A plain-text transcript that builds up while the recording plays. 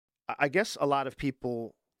I guess a lot of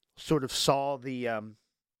people sort of saw the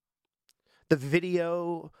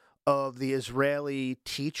video of the Israeli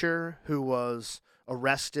teacher who was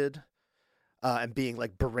arrested and being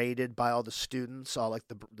like berated by all the students, all like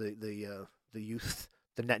the youth,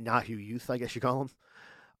 the Netanyahu youth, I guess you call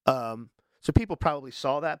them. So people probably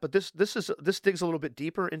saw that, but this digs a little bit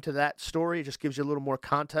deeper into that story. It just gives you a little more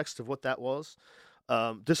context of what that was.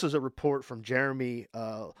 This is a report from Jeremy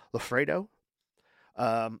Lafredo.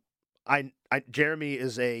 Jeremy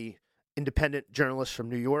is a independent journalist from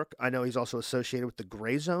New York. I know he's also associated with the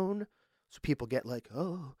Gray Zone, so people get like,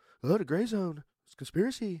 oh, the Gray Zone, it's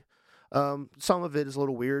conspiracy. Some of it is a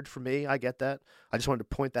little weird for me. I get that. I just wanted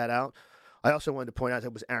to point that out. I also wanted to point out that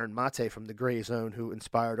it was Aaron Mate from the Gray Zone who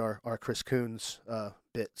inspired our Chris Coons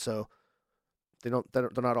bit. So they're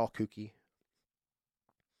not all kooky.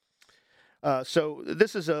 So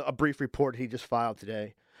this is a brief report he just filed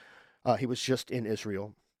today. He was just in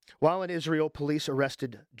Israel. While in Israel, police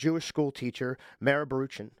arrested Jewish school teacher Mara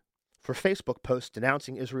Baruchin for Facebook posts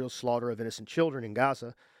denouncing Israel's slaughter of innocent children in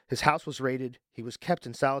Gaza. His house was raided, he was kept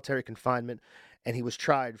in solitary confinement, and he was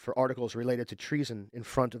tried for articles related to treason in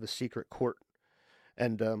front of a secret court.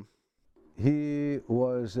 And he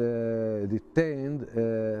was detained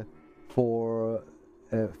for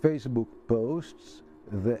Facebook posts.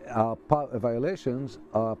 Violations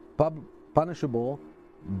are punishable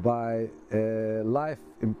by life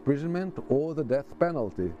imprisonment or the death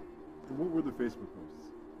penalty. What were the Facebook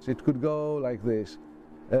posts? It could go like this.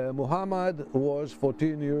 Muhammad was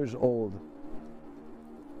 14 years old.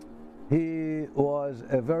 He was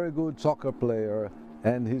a very good soccer player,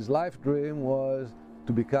 and his life dream was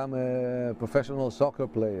to become a professional soccer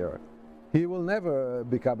player. He will never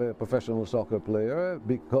become a professional soccer player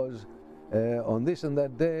because on this and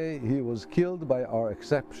that day he was killed by our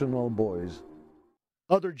exceptional boys.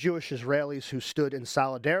 Other Jewish Israelis who stood in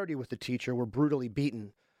solidarity with the teacher were brutally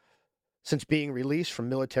beaten. Since being released from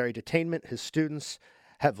military detainment, his students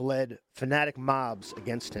have led fanatic mobs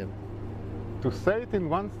against him. To say it in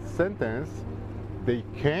one sentence, they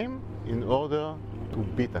came in order to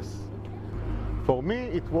beat us. For me,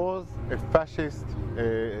 it was a fascist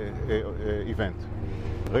event,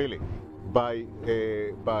 really. By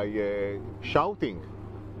shouting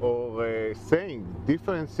or saying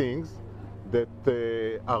different things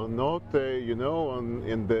that are not,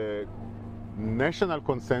 in the national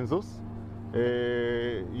consensus,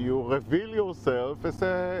 you reveal yourself as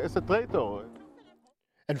a traitor.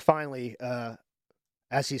 And finally,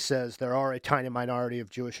 as he says, there are a tiny minority of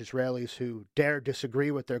Jewish Israelis who dare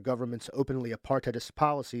disagree with their government's openly apartheidist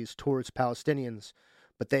policies towards Palestinians,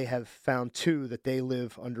 but they have found, too, that they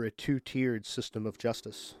live under a two-tiered system of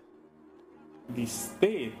justice. The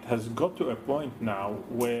state has got to a point now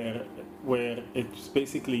where it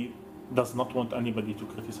basically does not want anybody to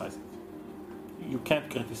criticize it. You can't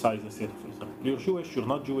criticize the state of Israel. You're Jewish, you're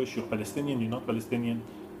not Jewish, you're Palestinian, you're not Palestinian.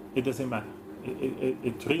 It doesn't matter.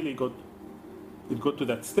 It really got to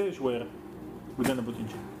that stage where we're going to put in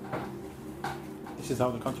jail. This is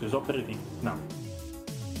how the country is operating now.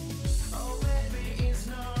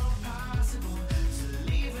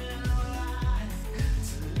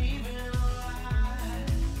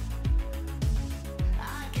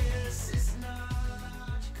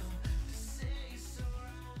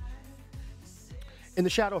 In the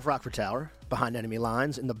shadow of Rockford Tower, behind enemy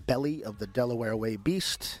lines, in the belly of the Delaware Way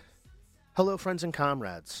beast, hello, friends and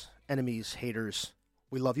comrades, enemies, haters.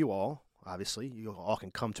 We love you all, obviously. You all can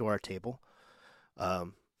come to our table.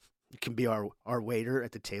 You can be our waiter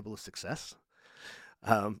at the table of success.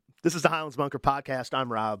 This is the Highlands Bunker Podcast.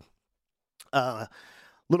 I'm Rob.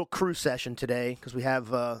 Little crew session today because we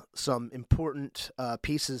have some important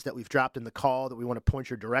pieces that we've dropped in the call that we want to point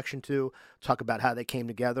your direction to, talk about how they came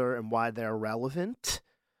together and why they're relevant.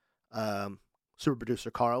 Super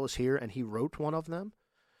producer Karl is here, and he wrote one of them.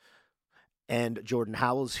 And Jordan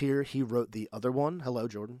Howell is here. He wrote the other one. Hello,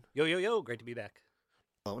 Jordan. Yo. Great to be back.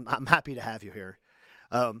 Well, I'm happy to have you here.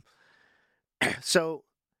 So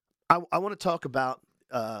I want to talk about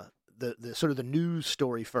the sort of the news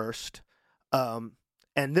story first.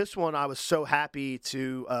 And this one I was so happy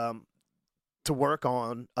to work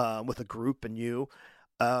on with a group and you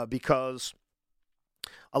because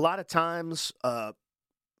a lot of times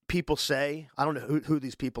people say, I don't know who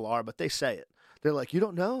these people are, but they say it. They're like, you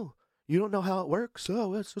don't know how it works.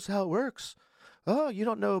 Oh, that's just how it works. Oh, you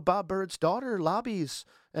don't know Bob Byrd's daughter lobbies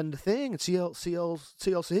and the thing and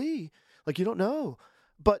CLC. Like, you don't know.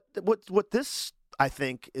 But what this, I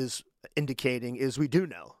think, is indicating is we do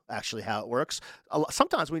know actually how it works.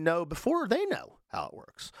 Sometimes we know before they know how it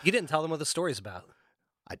works. You didn't tell them what the story's about.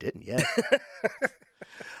 I didn't yet.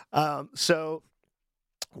 So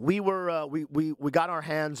we got our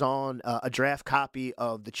hands on a draft copy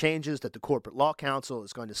of the changes that the Corporate Law Council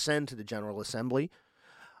is going to send to the General Assembly.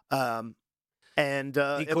 The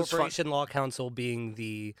Corporation Law Council being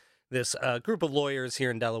this group of lawyers here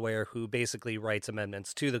in Delaware who basically writes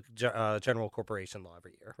amendments to the general corporation law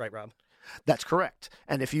every year. Right, Rob? That's correct.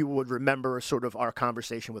 And if you would remember sort of our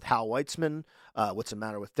conversation with Hal Weitzman, what's the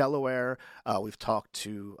matter with Delaware? We've talked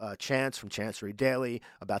to Chance from Chancery Daily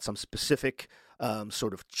about some specific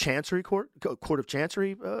sort of Chancery Court of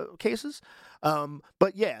Chancery cases.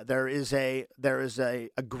 But yeah, there is a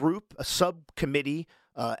group, a subcommittee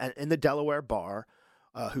in the Delaware Bar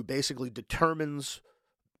who basically determines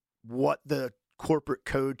what the corporate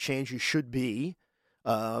code changes should be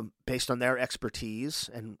based on their expertise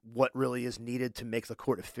and what really is needed to make the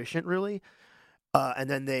court efficient, really. And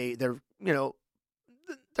then they're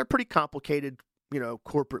pretty complicated,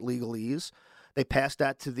 corporate legalese. They pass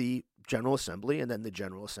that to the General Assembly, and then the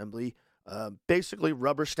General Assembly basically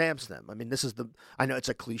rubber stamps them. I mean, I know it's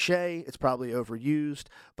a cliche, it's probably overused,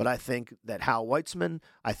 but I think that Hal Weitzman,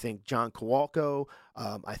 I think John Kowalko,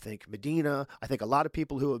 I think Medina, I think a lot of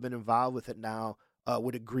people who have been involved with it now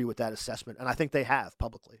would agree with that assessment, and I think they have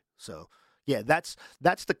publicly. So, yeah, that's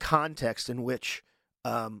the context in which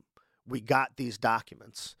we got these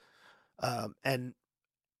documents, and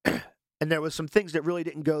there was some things that really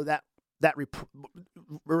didn't go that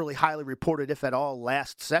really highly reported, if at all,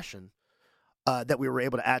 last session. That we were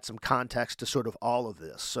able to add some context to sort of all of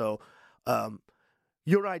this. So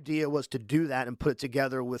your idea was to do that and put it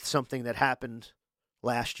together with something that happened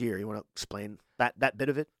last year. You want to explain that bit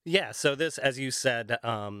of it? Yeah, so this, as you said,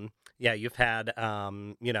 you've had,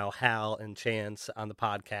 Hal and Chance on the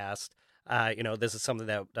podcast. This is something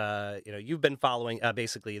that, you've been following,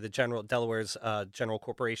 basically, the Delaware's general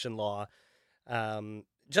corporation law,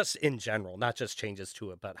 just in general, not just changes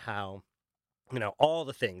to it, but how, all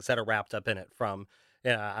the things that are wrapped up in it, from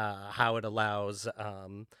how it allows,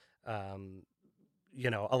 a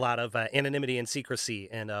lot of anonymity and secrecy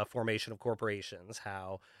in formation of corporations,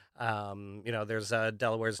 how, there's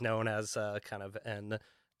Delaware's known as kind of an,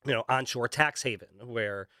 onshore tax haven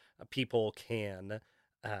where people can,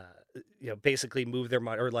 basically move their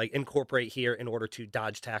money or like incorporate here in order to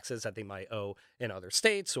dodge taxes that they might owe in other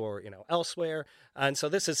states or, elsewhere. And so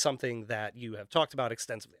this is something that you have talked about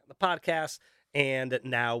extensively on the podcast. And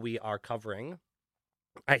now we are covering,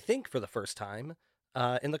 I think, for the first time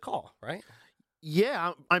in the call, right?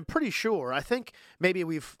 Yeah, I'm pretty sure. I think maybe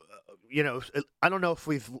we've, I don't know if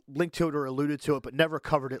we've linked to it or alluded to it, but never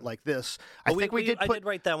covered it like this. I did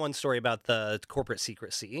write that one story about the corporate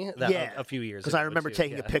secrecy a few years ago. Because I remember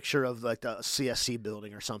taking a picture of like the CSC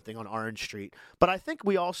building or something on Orange Street. But I think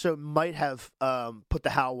we also might have put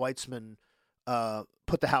the Hal Weitzman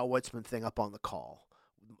thing up on the call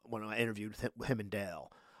when I interviewed him and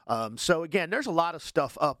Dale. So again, there's a lot of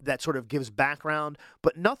stuff up that sort of gives background,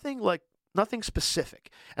 but nothing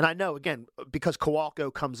specific. And I know, again, because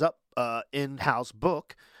Kowalko comes up in Hal's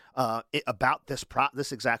book about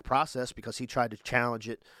this exact process, because he tried to challenge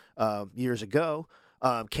it years ago,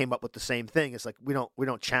 came up with the same thing. It's like we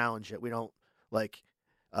don't challenge it. We don't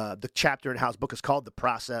the chapter in Hal's book is called The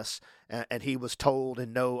Process, and he was told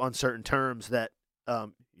in no uncertain terms that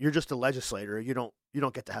you're just a legislator. You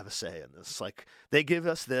don't get to have a say in this. Like, they give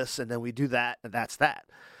us this, and then we do that, and that's that.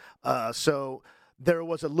 So there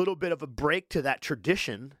was a little bit of a break to that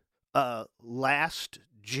tradition last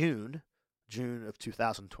June of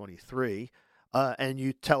 2023, and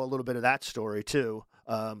you tell a little bit of that story too.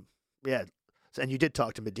 And you did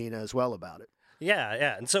talk to Medina as well about it.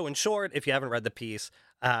 Yeah. And so in short, if you haven't read the piece,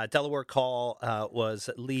 Delaware Call was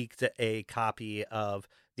leaked a copy of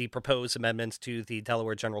the proposed amendments to the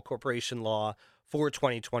Delaware General Corporation Law for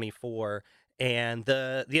 2024, and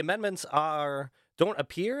the amendments don't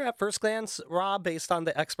appear at first glance, Rob, based on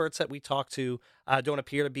the experts that we talked to, don't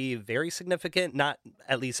appear to be very significant, not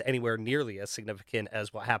at least anywhere nearly as significant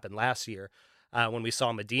as what happened last year when we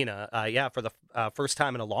saw Medina. For the first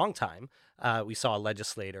time in a long time, we saw a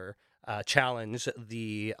legislator challenge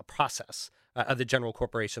the process of the General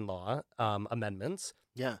Corporation Law amendments.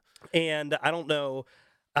 Yeah. And I don't know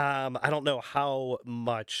how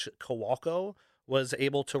much Kowalko was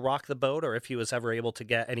able to rock the boat, or if he was ever able to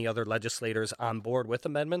get any other legislators on board with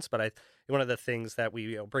amendments. But one of the things that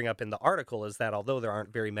we bring up in the article is that although there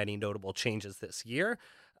aren't very many notable changes this year,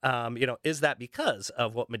 is that because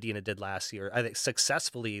of what Medina did last year? I think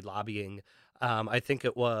successfully lobbying. I think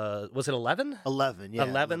it was it 11? 11, yeah.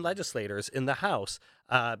 11 legislators in the House,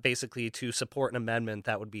 basically to support an amendment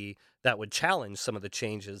that would challenge some of the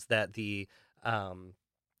changes that the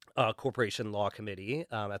corporation law committee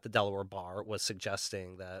at the Delaware bar was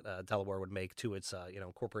suggesting that Delaware would make to its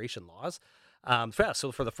corporation laws.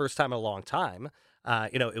 So for the first time in a long time,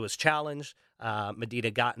 it was challenged.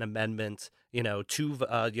 Medina got an amendment,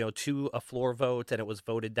 to a floor vote, and it was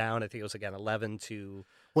voted down. I think it was again 11 to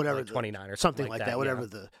whatever 29 or something like that. Whatever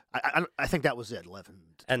I think that was it, 11.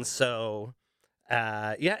 And so.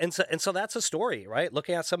 And so that's a story, right?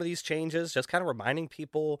 Looking at some of these changes, just kind of reminding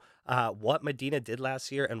people what Medina did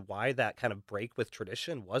last year and why that kind of break with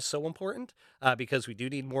tradition was so important. Because we do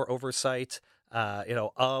need more oversight,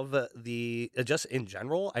 of the just in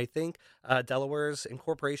general. I think Delaware's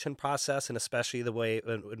incorporation process, and especially the way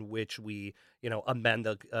in which we amend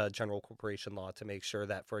the general corporation law to make sure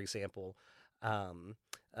that, for example.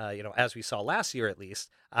 As we saw last year, at least,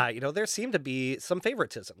 there seemed to be some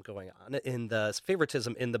favoritism going on in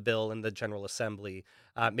the bill in the General Assembly,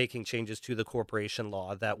 making changes to the corporation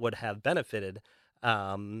law that would have benefited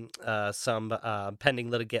some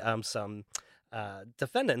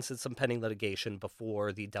defendants in some pending litigation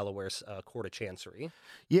before the Delaware's Court of Chancery.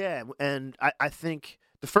 Yeah, and I think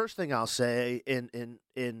the first thing I'll say in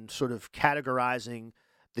sort of categorizing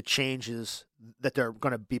the changes that they're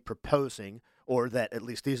going to be proposing, or that at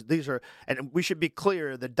least these are, and we should be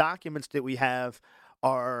clear, the documents that we have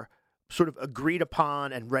are sort of agreed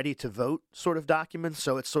upon and ready to vote sort of documents.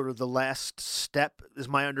 So it's sort of the last step, is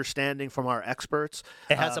my understanding from our experts.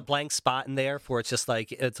 It has a blank spot in there for it's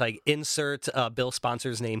like insert bill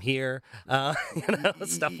sponsor's name here,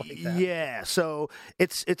 stuff like that. Yeah, so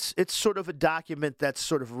it's sort of a document that's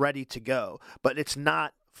sort of ready to go, but it's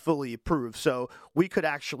not fully approved. So we could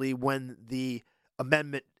actually, when the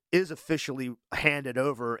amendment is officially handed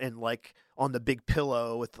over and like on the big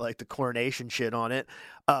pillow with like the coronation shit on it,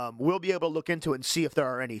 we'll be able to look into it and see if there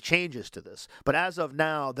are any changes to this. But as of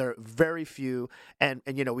now, there are very few, and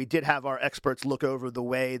we did have our experts look over the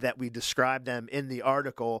way that we described them in the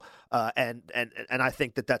article, and I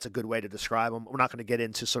think that that's a good way to describe them. We're not going to get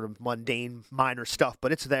into sort of mundane minor stuff,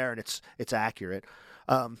 but it's there and it's accurate.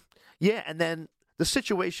 And then the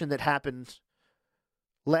situation that happened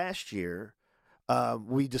last year,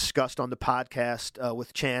 we discussed on the podcast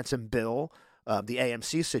with Chance and Bill, the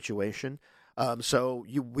AMC situation.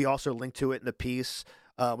 We also linked to it in the piece.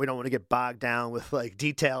 We don't want to get bogged down with like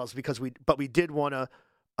details but we did want to,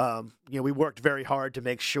 we worked very hard to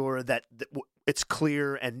make sure that it's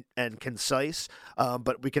clear and concise.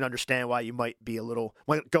 But we can understand why you might go a little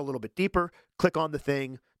bit deeper. Click on the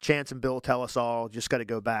thing. Chance and Bill tell us all. Just got to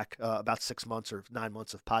go back about 6 months or 9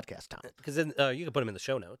 months of podcast time. Because then you can put them in the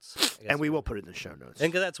show notes. And we will put it in the show notes.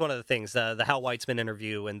 And that's one of the things, the Hal Weitzman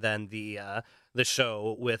interview, and then the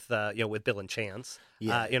show with Bill and Chance.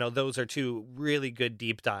 Yeah. Those are two really good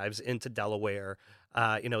deep dives into Delaware,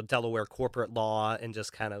 Delaware corporate law, and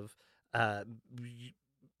just kind of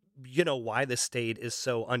why the state is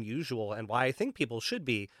so unusual, and why I think people should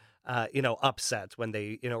be upset when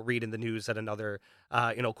they, read in the news that another,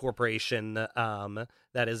 corporation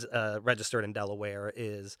that is registered in Delaware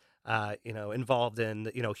is, involved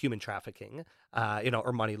in, human trafficking,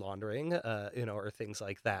 or money laundering, or things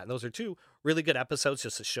like that. And those are two really good episodes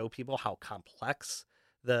just to show people how complex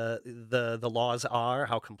the laws are,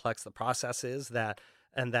 how complex the process is,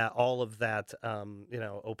 and that all of that,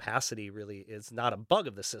 opacity really is not a bug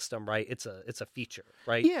of the system, right? It's a feature,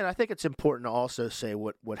 right? Yeah, and I think it's important to also say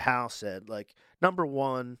what Hal said. Like, number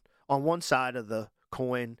one, on one side of the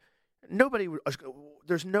coin,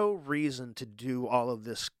 there's no reason to do all of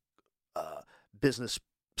this business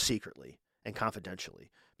secretly and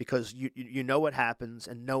confidentially, because you know what happens,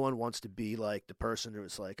 and no one wants to be like the person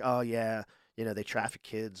who's like, oh yeah, they traffic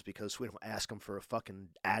kids because we don't ask them for a fucking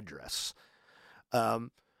address.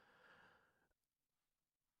 On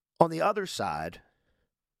the other side,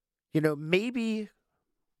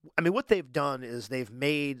 what they've done is they've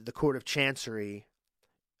made the Court of Chancery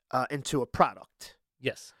into a product.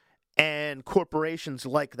 Yes. And corporations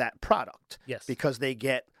like that product. Yes. Because they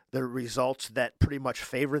get the results that pretty much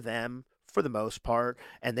favor them for the most part,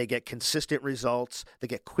 and they get consistent results, they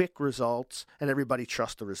get quick results, and everybody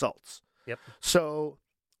trusts the results. Yep. So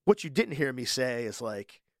what you didn't hear me say is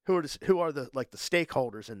like, who are the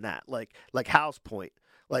stakeholders in that? Like Hal's point.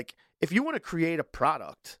 Like, if you want to create a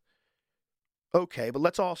product, okay, but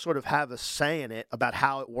let's all sort of have a say in it about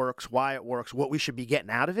how it works, why it works, what we should be getting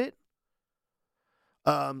out of it.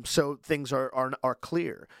 So things are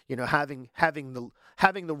clear. Having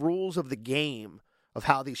the rules of the game of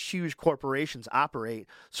how these huge corporations operate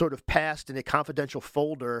sort of passed in a confidential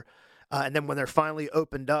folder, and then when they're finally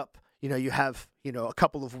opened up, you have, a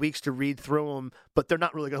couple of weeks to read through them, but they're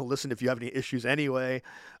not really going to listen if you have any issues anyway.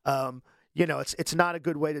 It's not a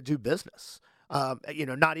good way to do business.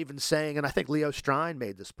 Not even saying, and I think Leo Strine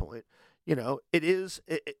made this point, it is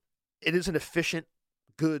an efficient,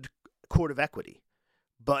 good court of equity.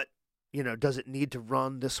 But, does it need to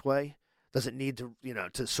run this way? Does it need to,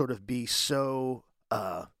 to sort of be so,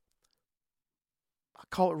 I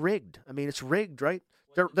call it rigged. I mean, it's rigged, right?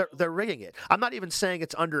 They're rigging it. I'm not even saying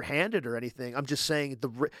it's underhanded or anything. I'm just saying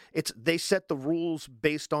they set the rules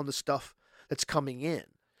based on the stuff that's coming in.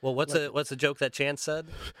 Well, what's the joke that Chance said?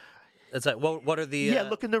 It's like, what are the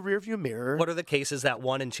look in the rearview mirror. What are the cases that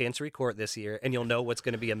won in Chancery Court this year, and you'll know what's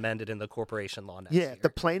going to be amended in the corporation law next year. The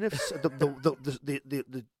plaintiffs,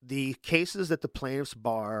 the cases that the plaintiffs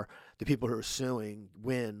bar, the people who are suing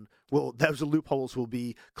win. Those loopholes will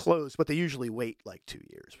be closed, but they usually wait like 2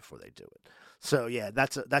 years before they do it. So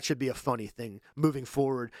that should be a funny thing moving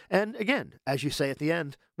forward. And again, as you say at the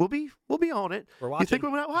end, we'll be on it. We're watching. You think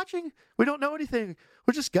we're not watching? We don't know anything.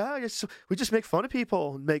 We're just guys. We just make fun of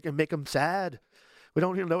people and make them sad. We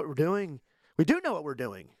don't even know what we're doing. We do know what we're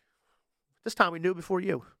doing. This time we knew before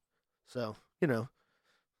you. So we're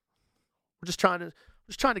just trying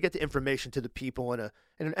to get the information to the people in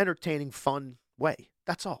an entertaining, fun way.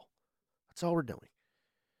 That's all. That's all we're doing.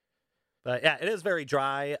 But yeah, it is very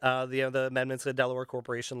dry, the amendments to the Delaware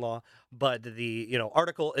Corporation Law. But the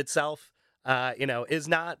article itself, is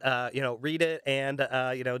not. Read it and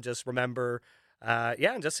just remember,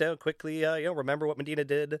 and just quickly, remember what Medina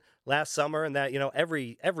did last summer, and that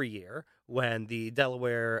every year when the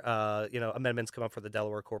Delaware amendments come up for the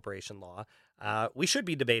Delaware Corporation Law, we should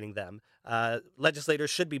be debating them.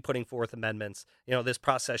 Legislators should be putting forth amendments. This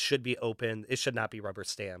process should be open. It should not be rubber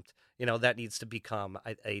stamped. That needs to become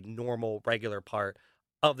a normal, regular part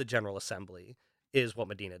of the General Assembly, is what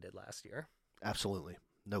Medina did last year. Absolutely.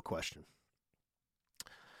 No question.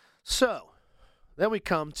 So, then we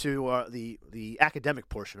come to the academic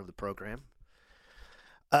portion of the program.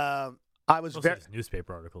 I was very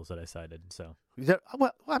newspaper articles that I cited. So,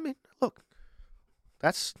 well, I mean, look,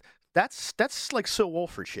 that's like Sil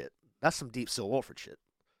Wolford shit. That's some deep Sil Wolford shit.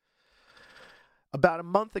 About a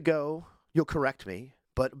month ago, you'll correct me,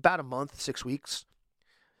 but about a month, 6 weeks,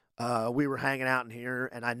 we were hanging out in here,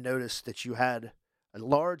 and I noticed that you had a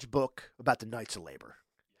large book about the Knights of Labor.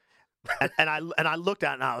 and I looked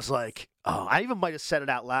at it and I was like, oh, I even might have said it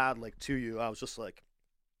out loud to you. I was just like,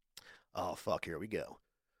 oh fuck, here we go.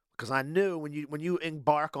 Because I knew when you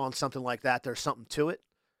embark on something like that, there's something to it.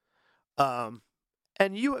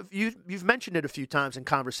 And you've mentioned it a few times in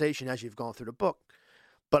conversation as you've gone through the book,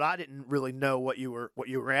 but I didn't really know what you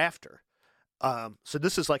were after. So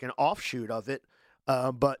this is like an offshoot of it.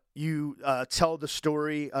 But you tell the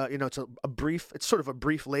story. It's sort of a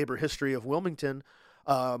brief labor history of Wilmington.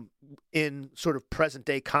 In sort of present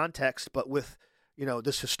day context, but with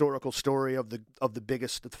this historical story of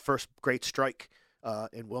the first great strike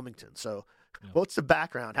in Wilmington. So, What's the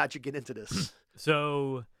background? How'd you get into this?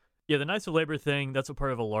 So, the Knights of Labor thing, that's a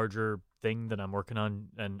part of a larger thing that I'm working on,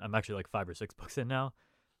 and I'm actually like 5 or 6 books in now.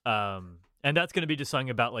 And that's going to be just something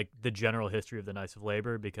about the general history of the Knights of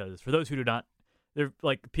Labor, because for those who do not, they're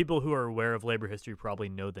people who are aware of labor history probably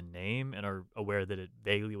know the name and are aware that it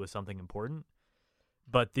vaguely was something important.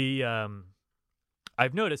 But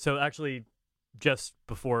I've noticed, so actually just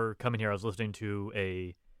before coming here, I was listening to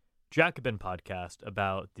a Jacobin podcast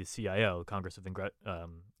about the CIO, Congress of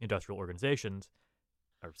Industrial Organizations,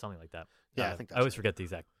 or something like that. Yeah, I think that's I always forget the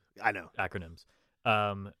exact acronyms.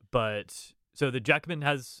 But so the Jacobin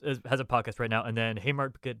has a podcast right now, and then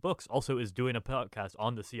Haymarket Books also is doing a podcast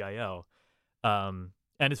on the CIO. And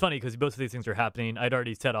it's funny because both of these things are happening. I'd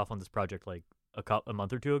already set off on this project a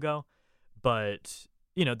month or two ago, but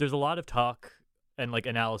there's a lot of talk and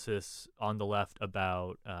analysis on the left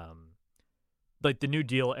about the New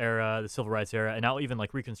Deal era, the Civil Rights era, and now even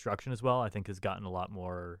Reconstruction as well. I think has gotten a lot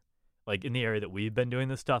more in the area that we've been doing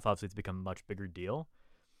this stuff. Obviously, it's become a much bigger deal,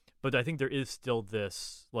 but I think there is still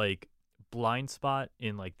this blind spot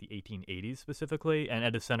in the 1880s specifically, and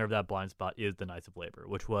at the center of that blind spot is the Knights of Labor,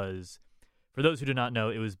 which was, for those who do not know,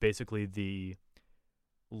 it was basically the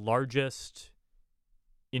largest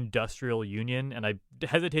industrial union, and I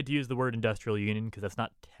hesitate to use the word industrial union because that's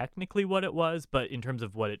not technically what it was, but in terms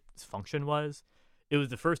of what its function was, it was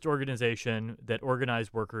the first organization that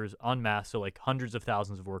organized workers en masse, so hundreds of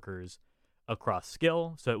thousands of workers across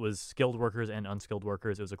skill. So it was skilled workers and unskilled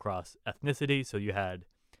workers. It was across ethnicity, so you had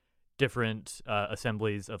different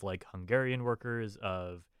assemblies of Hungarian workers,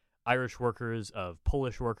 of Irish workers, of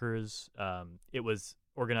Polish workers. It was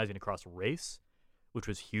organizing across race, which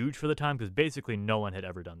was huge for the time because basically no one had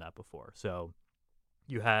ever done that before. So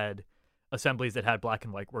you had assemblies that had black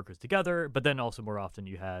and white workers together, but then also more often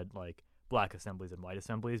you had black assemblies and white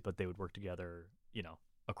assemblies, but they would work together,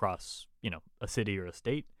 across, a city or a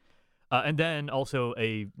state. And then also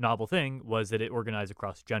a novel thing was that it organized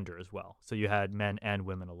across gender as well. So you had men and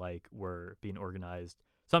women alike were being organized,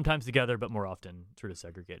 sometimes together, but more often sort of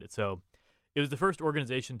segregated. So it was the first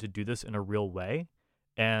organization to do this in a real way.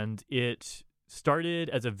 And it started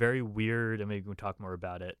as a very weird, and maybe we can talk more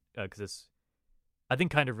about it, because this, I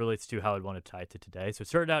think, kind of relates to how I'd want to tie it to today. So it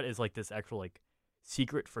started out as like this actual like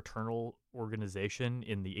secret fraternal organization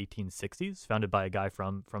in the 1860s, founded by a guy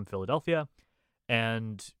from Philadelphia,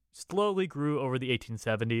 and slowly grew over the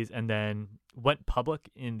 1870s, and then went public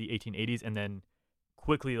in the 1880s, and then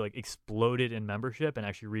quickly like exploded in membership and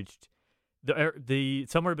actually reached the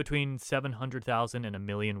somewhere between 700,000 and 1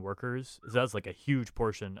 million workers. So that was like a huge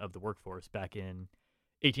portion of the workforce back in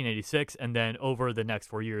 1886, and then over the next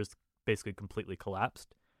 4 years basically completely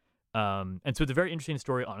collapsed. And so it's a very interesting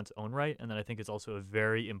story on its own right, and then I think it's also a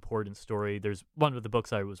very important story. There's one of the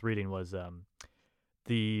books I was reading was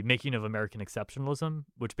The Making of American Exceptionalism,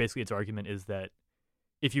 which basically its argument is that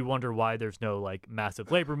if you wonder why there's no like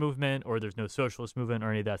massive labor movement or there's no socialist movement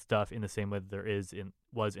or any of that stuff in the same way that there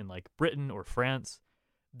was in like Britain or France,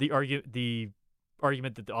 the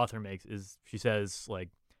argument that the author makes is, she says, like,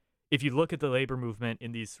 if you look at the labor movement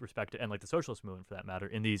in these respective, and like the socialist movement for that matter,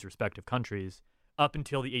 in these respective countries, up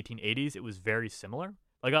until the 1880s, it was very similar.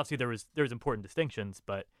 Like obviously there was important distinctions,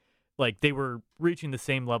 but like they were reaching the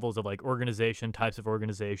same levels of like organization, types of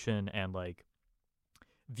organization, and like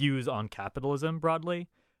views on capitalism broadly.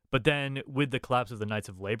 But then with the collapse of the Knights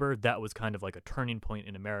of Labor, that was kind of like a turning point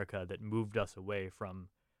in America that moved us away from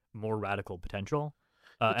more radical potential.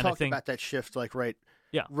 We talked about that shift, like right.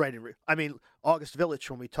 I mean, August Village,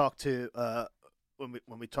 when we talked to Dan,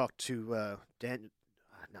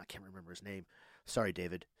 no, I can't remember his name. Sorry,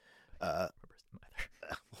 David.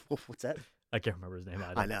 What's that? I can't remember his name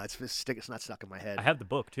either. I know, it's not stuck in my head. I have the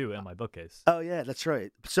book too in my bookcase. Oh yeah, that's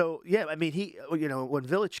right. So yeah, I mean, he, when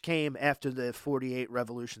Village came after the 48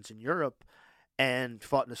 revolutions in Europe and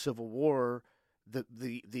fought in the Civil War,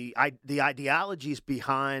 the ideologies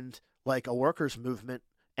behind like a workers' movement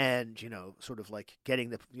and sort of like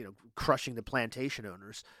getting crushing the plantation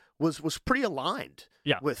owners was pretty aligned.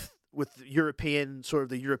 Yeah. with the European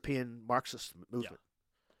Marxist movement.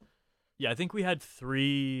 Yeah, I think we had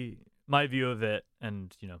my view of it,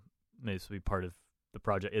 and maybe this will be part of the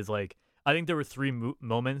project, is like I think there were three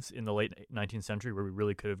moments in the late 19th century where we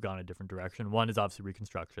really could have gone a different direction. One is obviously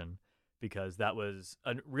Reconstruction, because that was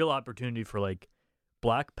a real opportunity for like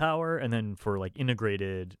Black power, and then for like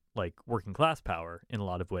integrated like working class power in a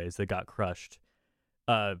lot of ways that got crushed.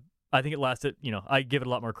 I think it lasted, I give it a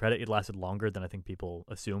lot more credit. It lasted longer than I think people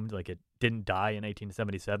assumed. Like it didn't die in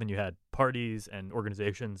 1877. You had parties and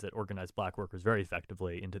organizations that organized Black workers very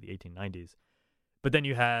effectively into the 1890s. But then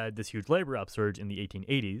you had this huge labor upsurge in the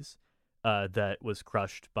 1880s that was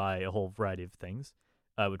crushed by a whole variety of things,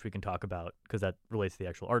 which we can talk about because that relates to the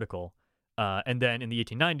actual article. And then in the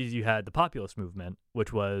 1890s, you had the populist movement,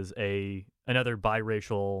 which was another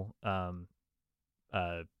biracial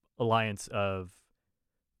alliance of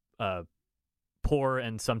poor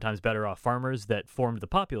and sometimes better off farmers that formed the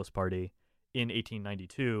Populist Party in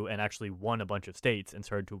 1892 and actually won a bunch of states and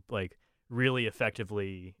started to like really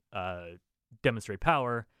effectively demonstrate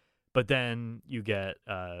power. But then you get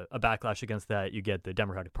a backlash against that. You get the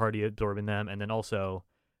Democratic Party absorbing them, and then also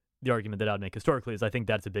the argument that I would make historically is I think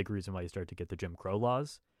that's a big reason why you start to get the Jim Crow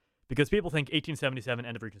laws, because people think 1877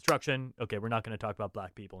 end of Reconstruction. Okay, we're not going to talk about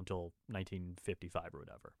Black people until 1955 or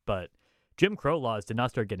whatever, but Jim Crow laws did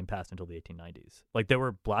not start getting passed until the 1890s. Like there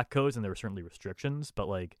were Black codes and there were certainly restrictions, but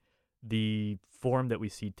like the form that we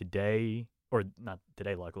see today, or not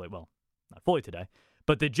today, luckily, well, not fully today,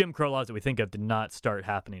 but the Jim Crow laws that we think of did not start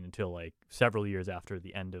happening until like several years after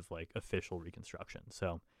the end of like official Reconstruction.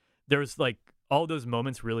 So there's like all those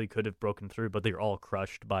moments really could have broken through, but they were all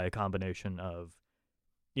crushed by a combination of,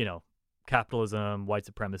 capitalism, white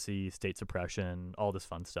supremacy, state suppression, all this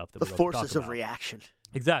fun stuff. The forces of reaction.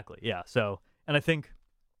 Exactly, yeah. So, and I think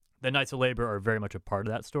the Knights of Labor are very much a part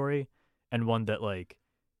of that story, and one that like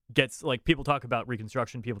gets like people talk about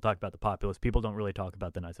Reconstruction, people talk about the populace, people don't really talk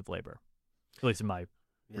about the Knights of Labor, at least in my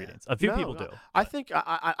readings. A few people do. I think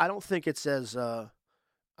I don't think it's as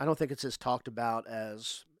talked about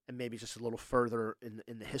as, and maybe just a little further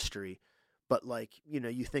in the history. But like,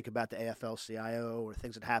 you think about the AFL-CIO or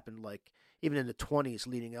things that happened like even in the 20s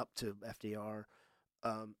leading up to FDR,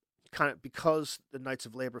 kind of because the Knights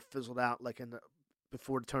of Labor fizzled out like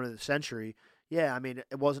before the turn of the century. Yeah, I mean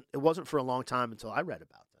it wasn't for a long time until I read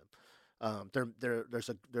about them.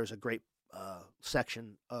 There's a great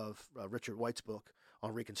section of Richard White's book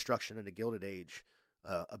on Reconstruction and the Gilded Age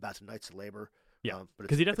about the Knights of Labor, Yeah, but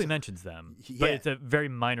because he definitely mentions them, yeah. but it's a very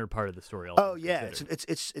minor part of the story. Oh yeah,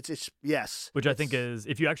 it's yes. Which I think is,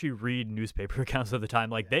 if you actually read newspaper accounts of the time,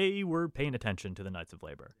 like they were paying attention to the Knights of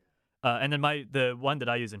Labor. And then the one that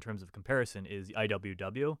I use in terms of comparison is the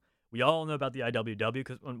IWW. We all know about the IWW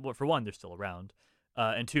because, for one, they're still around,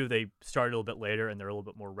 and two, they started a little bit later and they're a little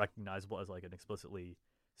bit more recognizable as like an explicitly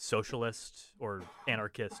socialist or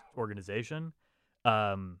anarchist organization.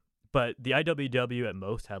 But the IWW at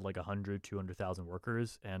most had like 100, 200,000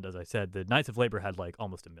 workers. And as I said, the Knights of Labor had like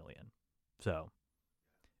almost 1 million. So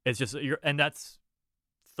it's just, and that's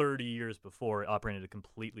 30 years before it operated at a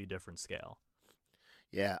completely different scale.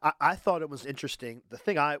 Yeah, I thought it was interesting. The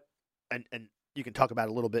thing and you can talk about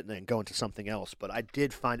it a little bit and then go into something else, but I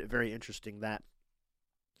did find it very interesting that,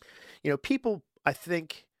 people, I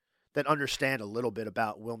think, that understand a little bit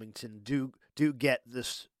about Wilmington do get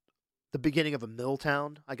this, the beginning of a mill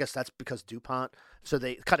town. I guess that's because DuPont. So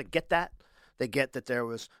they kind of get that. They get that there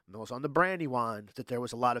was mills on the Brandywine, that there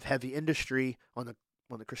was a lot of heavy industry on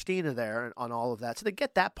the Christina there and on all of that. So they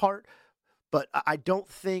get that part. But I don't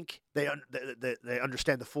think they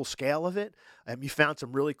understand the full scale of it. You found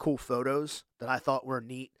some really cool photos that I thought were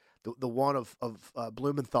neat. The one of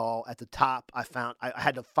Blumenthal at the top, I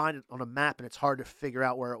had to find it on a map, and it's hard to figure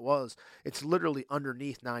out where it was. It's literally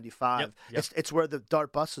underneath 95. Yep. It's where the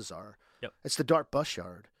DART buses are. Yep. It's the DART bus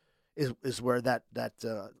yard, is where that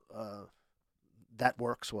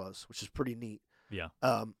works was, which is pretty neat. Yeah.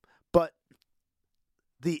 But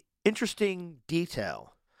the interesting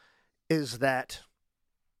detail is that,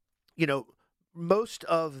 most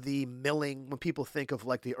of the milling, when people think of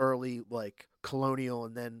like the early like colonial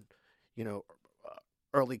and then,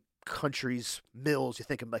 early countries mills, you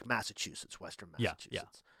think of like Massachusetts, Western Massachusetts. Yeah.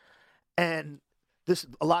 And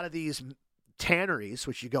a lot of these tanneries,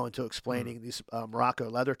 which you go into explaining, these Morocco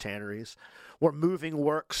leather tanneries, were moving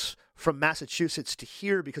works from Massachusetts to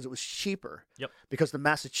here because it was cheaper. Yep. Because the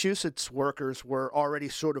Massachusetts workers were already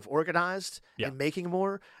sort of organized and making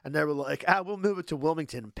more, and they were like, we'll move it to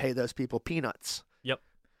Wilmington and pay those people peanuts. Yep.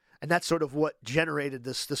 And that's sort of what generated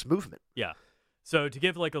this movement. Yeah. So to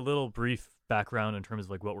give like a little brief background in terms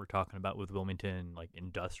of like what we're talking about with Wilmington, like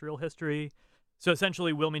industrial history. So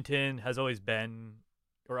essentially Wilmington has always been,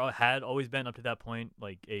 or had always been up to that point,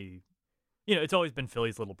 like it's always been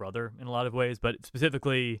Philly's little brother in a lot of ways, but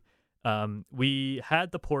specifically, we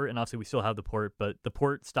had the port, and obviously we still have the port, but the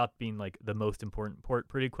port stopped being like the most important port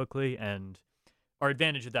pretty quickly, and our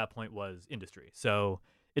advantage at that point was industry. So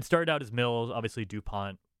it started out as mills, obviously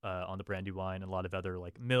DuPont on the Brandywine, and a lot of other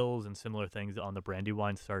like mills and similar things on the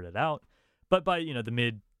Brandywine started out, but by the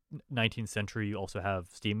mid 19th century, you also have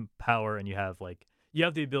steam power, and you have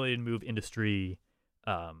the ability to move industry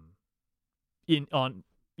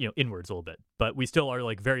inwards a little bit, but we still are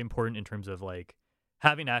like very important in terms of like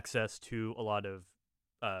having access to a lot of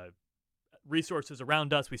resources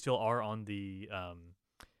around us. We still are on the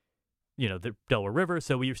the Delaware River,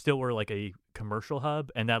 so we still were like a commercial hub,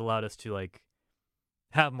 and that allowed us to like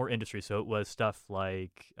have more industry. So it was stuff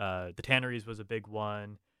like the tanneries was a big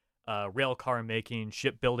one, rail car making,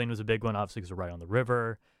 shipbuilding was a big one, obviously because we're right on the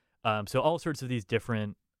river. So all sorts of these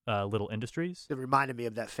different little industries. It reminded me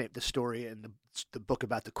of the story in the book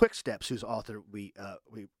about the Quick Steps, whose author we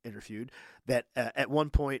interviewed. That at one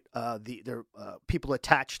point, the people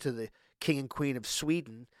attached to the King and Queen of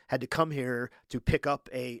Sweden had to come here to pick up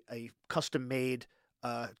a custom made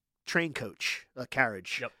train coach, a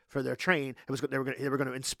carriage for their train. They were going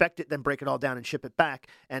to inspect it, then break it all down and ship it back.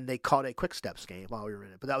 And they caught a Quick Steps game while we were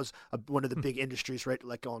in it. But that was one of the big industries, right,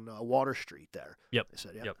 like on Water Street there. Yep. They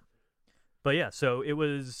said, Yep. But yeah, so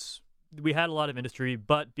we had a lot of industry,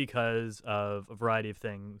 but because of a variety of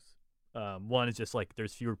things, one is just like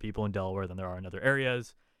there's fewer people in Delaware than there are in other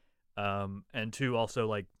areas, and two, also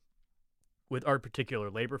like with our particular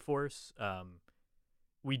labor force,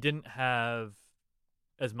 we didn't have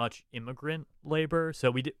as much immigrant labor,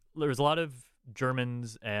 so there was a lot of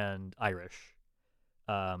Germans and Irish.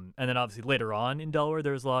 And then obviously later on in Delaware,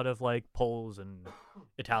 there was a lot of like Poles and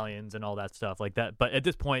Italians and all that stuff like that. But at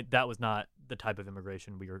this point, that was not the type of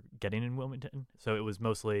immigration we were getting in Wilmington. So it was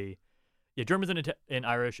mostly Germans and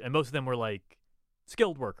Irish, and most of them were like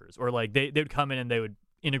skilled workers, or like they would come in and they would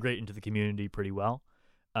integrate into the community pretty well.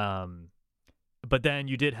 But then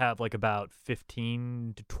you did have like about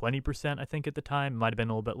 15 to 20%, I think at the time, might have been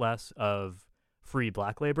a little bit less, of free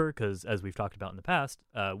black labor, because as we've talked about in the past,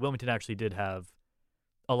 Wilmington actually did have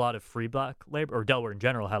a lot of free black labor, or Delaware in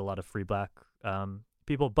general had a lot of free black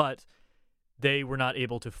people, but they were not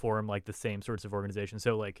able to form like the same sorts of organizations.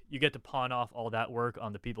 So like you get to pawn off all that work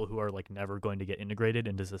on the people who are like never going to get integrated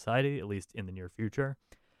into society, at least in the near future.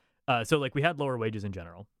 So like we had lower wages in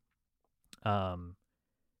general.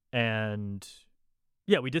 And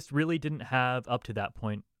yeah, we just really didn't have, up to that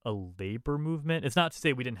point, a labor movement. It's not to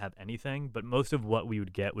say we didn't have anything, but most of what we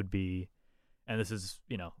would get would be, and this is,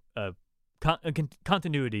 a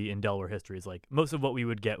continuity in Delaware history, is like most of what we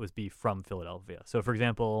would get was be from Philadelphia. So, for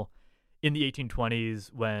example, in the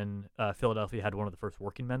 1820s, when Philadelphia had one of the first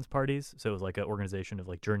working men's parties, so it was like an organization of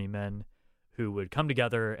like journeymen who would come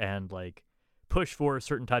together and like push for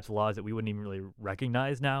certain types of laws that we wouldn't even really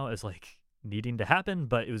recognize now as like needing to happen,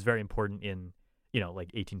 but it was very important in,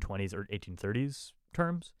 like 1820s or 1830s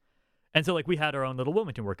terms. And so like we had our own little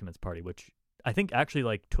Wilmington Working Men's Party, which I think actually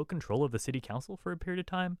like took control of the city council for a period of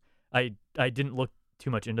time. I didn't look too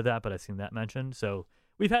much into that, but I've seen that mentioned. So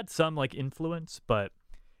we've had some like influence, but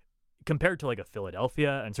compared to like a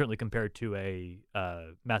Philadelphia, and certainly compared to a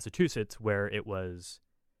Massachusetts, where it was,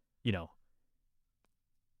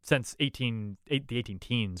 since the 18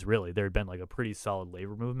 teens, really, there had been like a pretty solid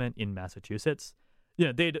labor movement in Massachusetts.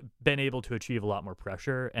 They'd been able to achieve a lot more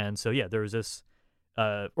pressure. And so, yeah, there was this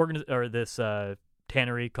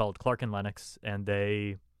tannery called Clark and Lennox, and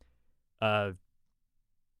they,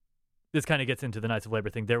 this kind of gets into the Knights of Labor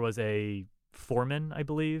thing. There was a foreman, I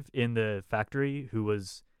believe, in the factory who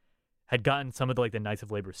had gotten some of the Knights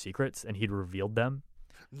of Labor secrets, and he'd revealed them.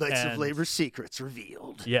 Knights of Labor secrets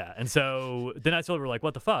revealed. Yeah, and so the Knights of Labor were like,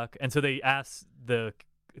 what the fuck? And so they asked the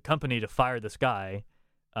company to fire this guy,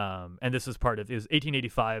 and this was it was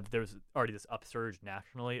 1885. There was already this upsurge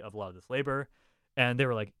nationally of a lot of this labor, and they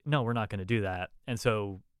were like, no, we're not going to do that. And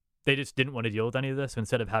so they just didn't want to deal with any of this. So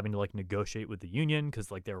instead of having to like negotiate with the union,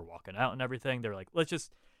 because like they were walking out and everything, they were like, let's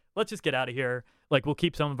just get out of here. Like, we'll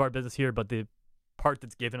keep some of our business here, but the part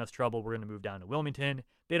that's given us trouble, we're going to move down to Wilmington.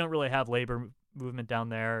 They don't really have labor movement down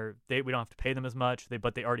there. We don't have to pay them as much.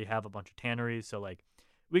 But they already have a bunch of tanneries, so like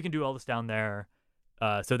we can do all this down there.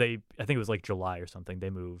 So I think it was like July or something, they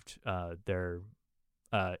moved their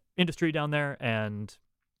industry down there, and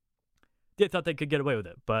they thought they could get away with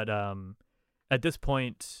it. But at this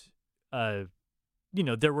point, there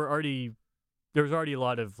was already a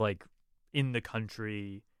lot of like in the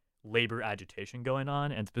country labor agitation going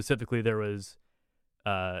on, and specifically there was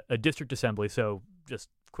a district assembly. So just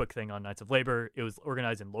quick thing on Knights of Labor, it was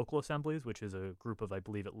organized in local assemblies, which is a group of, I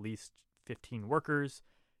believe, at least 15 workers.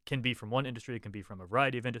 Can be from one industry, it can be from a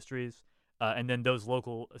variety of industries. And then those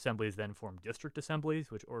local assemblies then form district assemblies,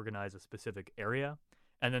 which organize a specific area.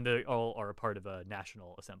 And then they all are a part of a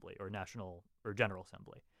national assembly or general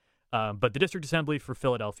assembly. But the district assembly for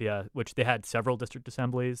Philadelphia, which they had several district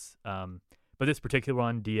assemblies, but this particular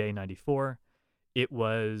one, DA 94, it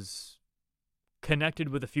was connected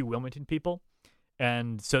with a few Wilmington people.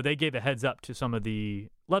 And so they gave a heads up to some of the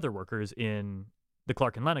leather workers in the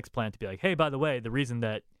Clark and Lennox plant to be like, hey, by the way, the reason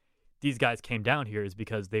that these guys came down here is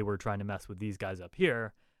because they were trying to mess with these guys up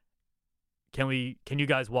here. Can you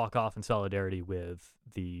guys walk off in solidarity with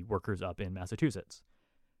the workers up in Massachusetts?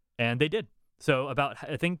 And they did. So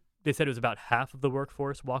I think they said it was about half of the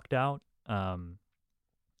workforce walked out. And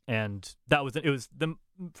it was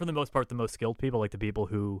for the most part, the most skilled people, like the people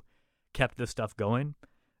who kept this stuff going.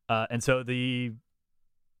 And so the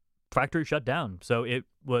factory shut down. So it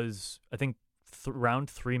was, I think, around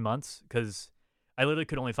 3 months, because I literally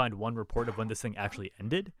could only find one report of when this thing actually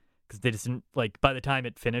ended, because they just didn't, like, by the time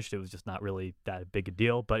it finished, it was just not really that big a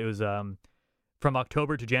deal. But it was from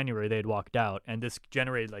October to January they had walked out, and this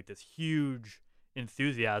generated like this huge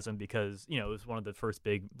enthusiasm because, it was one of the first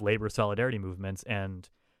big labor solidarity movements, and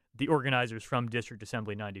the organizers from District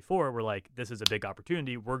Assembly 94 were like, this is a big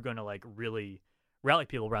opportunity. We're going to like really rally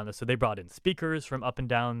people around this. So they brought in speakers from up and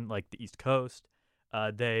down like the East Coast.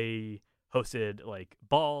 They hosted like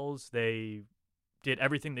balls. They did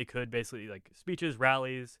everything they could, basically like speeches,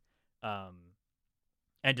 rallies,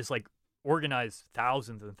 and just like organized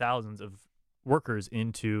thousands and thousands of workers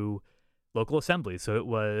into local assemblies. So it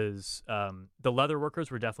was the leather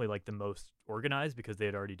workers were definitely like the most organized because they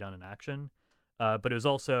had already done an action. But it was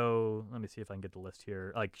also, let me see if I can get the list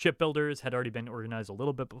here. Like shipbuilders had already been organized a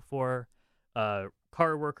little bit before.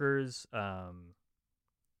 Car workers.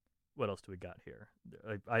 What else do we got here?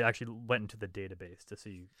 I actually went into the database to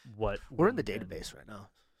see what. We're in the database right now.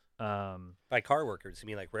 By car workers, you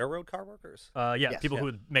mean like railroad car workers? Yes, people who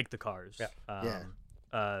would make the cars.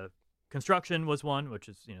 Yeah. Construction was one, which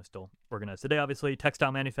is still organized today, obviously.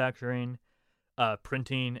 Textile manufacturing,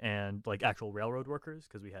 printing, and like actual railroad workers,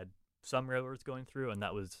 because we had some railroads going through, and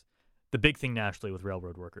that was the big thing nationally with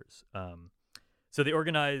railroad workers. So they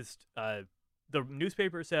organized. The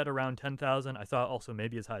newspaper said around 10,000. I saw also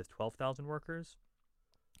maybe as high as 12,000 workers.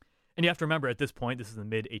 And you have to remember, at this point, this is the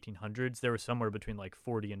mid 1800s. There was somewhere between like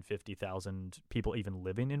 40 and 50,000 people even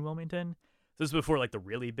living in Wilmington. this is before like the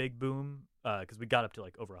really big boom, because we got up to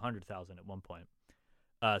like over 100,000 at one point.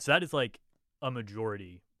 So that is like a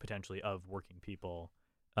majority potentially of working people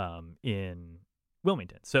in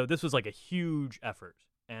Wilmington. So this was like a huge effort.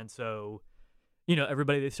 And so,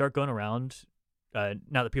 everybody, they start going around.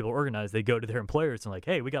 Now that people are organized, they go to their employers and like,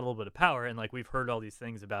 hey, we got a little bit of power. And like, we've heard all these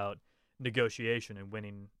things about negotiation and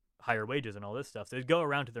winning higher wages and all this stuff. So they'd go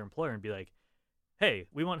around to their employer and be like, hey,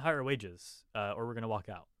 we want higher wages or we're going to walk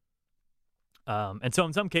out. And so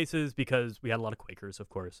in some cases, because we had a lot of Quakers, of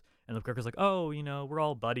course, and the Quakers like, oh, we're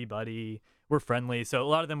all buddy, we're friendly. So a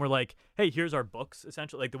lot of them were like, hey, here's our books,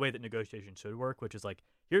 essentially, like the way that negotiation should work, which is like,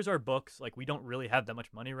 here's our books. Like, we don't really have that much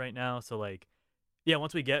money right now. So like, yeah,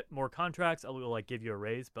 once we get more contracts, I will like give you a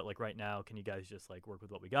raise. But like right now, can you guys just like work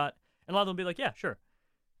with what we got? And a lot of them will be like, yeah, sure.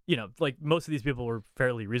 Like most of these people were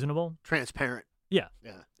fairly reasonable. Transparent. Yeah.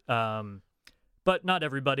 Yeah. But not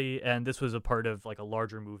everybody, and this was a part of like a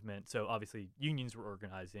larger movement. So obviously unions were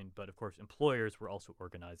organizing, but of course employers were also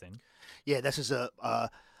organizing. Yeah, this is the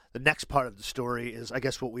next part of the story is, I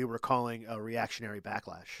guess, what we were calling a reactionary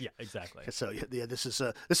backlash. Yeah, exactly. So yeah, this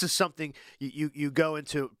is something you go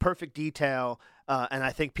into perfect detail, and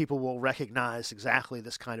I think people will recognize exactly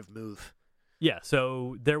this kind of move. Yeah,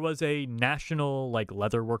 so there was a national like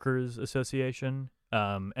leather workers association.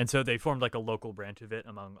 And so they formed like a local branch of it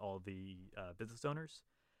among all the business owners.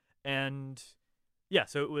 And yeah,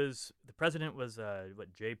 so the president was,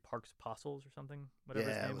 J. Parks Postles or something? Whatever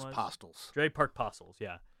his name was. Postles. J. Park Postles,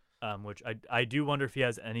 yeah. Which I do wonder if he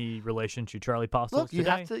has any relation to Charlie Postles. Look, you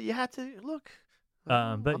have to look. But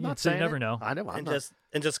I'm not saying you never it. know. I know.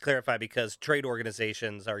 And just clarify, because trade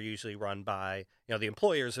organizations are usually run by the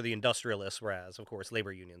employers or the industrialists, whereas of course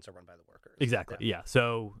labor unions are run by the workers. Exactly. Yeah.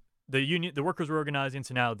 So the workers were organizing,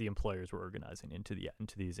 so now the employers were organizing into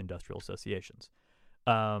these industrial associations.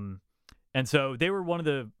 And so they were one of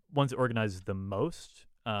the ones that organized the most.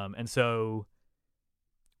 And so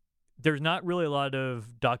there's not really a lot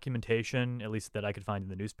of documentation, at least that I could find in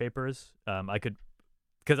the newspapers.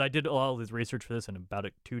 Because I did all this research for this in about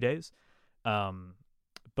 2 days.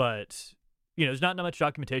 But there's not much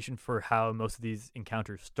documentation for how most of these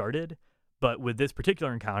encounters started. But with this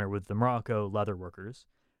particular encounter with the Morocco leather workers,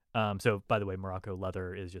 so by the way, Morocco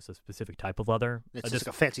leather is just a specific type of leather. It's just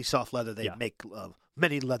like a fancy soft leather. They make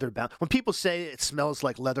many leather bound. When people say it smells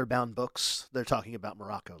like leather bound books, they're talking about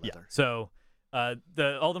Morocco leather. Yeah. So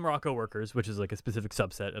all the Morocco workers, which is like a specific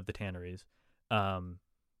subset of the tanneries,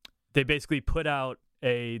 they basically put out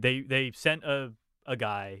they sent a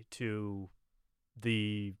guy to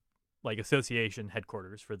the like association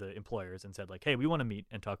headquarters for the employers and said like, hey, we want to meet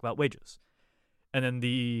and talk about wages. And then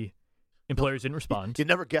the employers didn't respond. You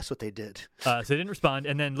never guess what they did. So they didn't respond.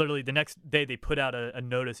 And then literally the next day they put out a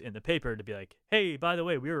notice in the paper to be like, hey, by the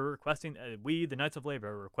way, we were requesting, the Knights of Labor,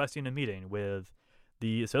 are requesting a meeting with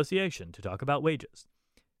the association to talk about wages.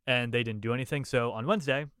 And they didn't do anything. So on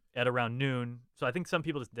Wednesday at around noon, so I think some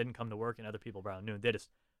people just didn't come to work and other people around noon, they just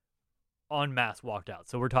en masse walked out.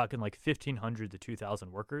 So we're talking like 1,500 to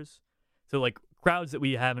 2,000 workers. So like crowds that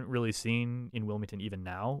we haven't really seen in Wilmington even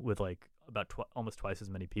now, with like about almost twice as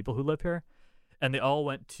many people who live here. And they all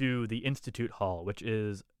went to the Institute Hall, which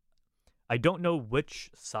is, I don't know which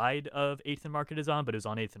side of 8th and Market is on, but it was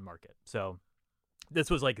on 8th and Market. So this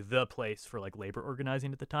was like the place for like labor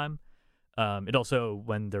organizing at the time. It also,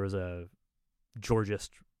 when there was a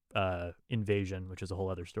Georgist invasion, which is a whole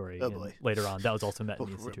other story later on, that was also met in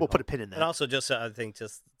the Institute We'll Hall. put a pin in that. And also just I think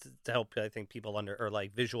just to help people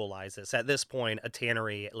visualize this, at this point a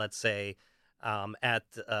tannery, let's say at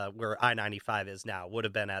where I-95 is now, would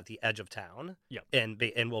have been at the edge of town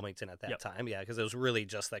in Wilmington at that time, because it was really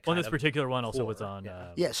just that kind this of particular one also core. was on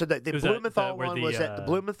so the Blumenthal one was at the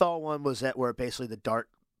Blumenthal one was at where basically the Dart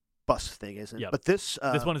bus thing is. But this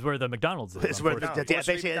one is where the McDonald's is. It's where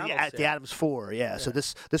basically at the Adams 4. So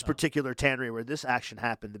this particular tannery where this action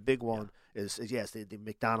happened, the big one is the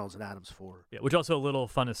McDonald's at Adams 4. Yeah, which also a little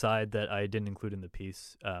fun aside that I didn't include in the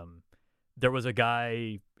piece. There was a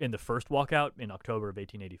guy in the first walkout in October of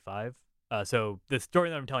 1885. So the story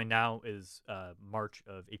that I'm telling now is March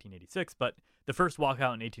of 1886, but the first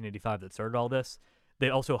walkout in 1885 that started all this, they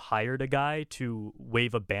also hired a guy to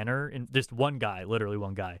wave a banner, just one guy, literally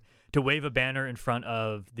one guy, to wave a banner in front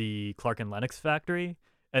of the Clark and Lennox factory,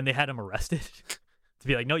 and they had him arrested. To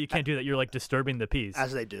be like, no, you can't do that. You're like disturbing the peace.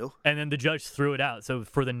 As they do. And then the judge threw it out. So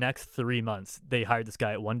for the next 3 months, they hired this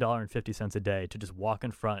guy at $1.50 a day to just walk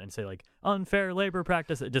in front and say like unfair labor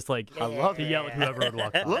practice. Just like I love to yell at whoever would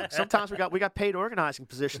walk by. Look, sometimes we got paid organizing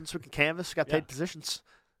positions. We can canvas. We got paid positions.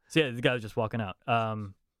 So yeah, the guy was just walking out.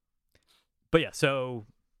 But yeah, so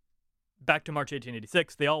back to March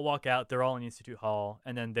 1886, they all walk out. They're all in Institute Hall,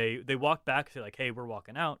 and then they walk back to like, hey, we're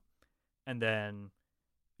walking out, and then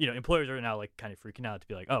employers are now like kind of freaking out to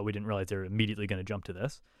be like, oh, we didn't realize they were immediately going to jump to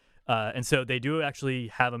this. And so they do actually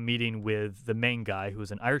have a meeting with the main guy, who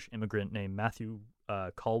was an Irish immigrant named Matthew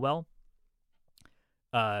Caldwell.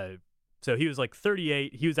 So he was like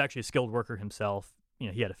 38. He was actually a skilled worker himself.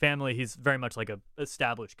 He had a family. He's very much like a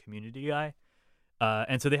established community guy.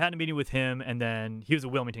 And so they had a meeting with him, and then he was a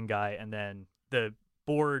Wilmington guy, and then the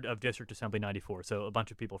board of District Assembly 94, so a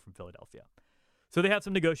bunch of people from Philadelphia. So they have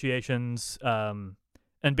some negotiations, and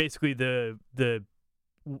basically the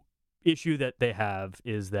issue that they have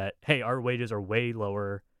is that, hey, our wages are way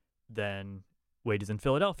lower than wages in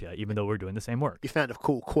Philadelphia, even though we're doing the same work. You found a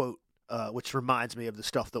cool quote, which reminds me of the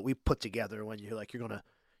stuff that we put together when you're like, you're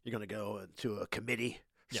gonna go to a committee.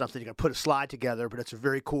 Something, you're going to put a slide together, but it's a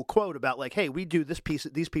very cool quote about like, hey, we do these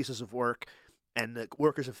pieces of work, and the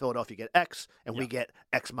workers in Philadelphia get X, and we get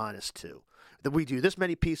X minus 2. That we do this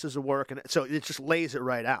many pieces of work, and so it just lays it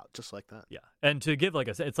right out, just like that. Yeah, and to give, like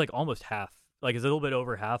I said, it's like almost half, like it's a little bit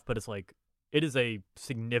over half, but it's like, it is a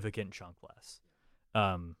significant chunk less.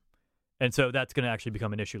 And so that's going to actually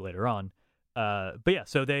become an issue later on. But yeah,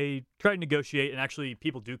 so they try to negotiate, and actually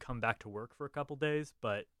people do come back to work for a couple days,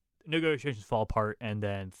 but negotiations fall apart, and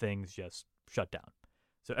then things just shut down.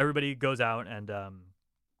 So everybody goes out, and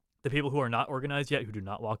the people who are not organized yet, who do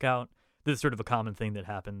not walk out, this is sort of a common thing that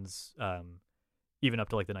happens even up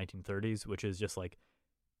to like the 1930s, which is just like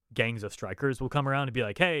gangs of strikers will come around and be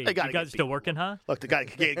like, hey, you guys still working, huh? Look,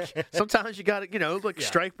 sometimes you got to,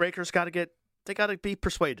 strike breakers they got to be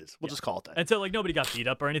persuaded. We'll just call it that. And so like nobody got beat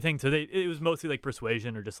up or anything. So it was mostly like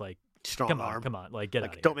persuasion, or just like, strong arm. Come on, like get out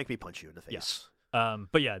of here. Don't make me punch you in the face. Yeah.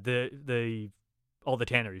 But yeah, all the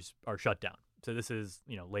tanneries are shut down. So this is,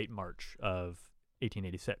 late March of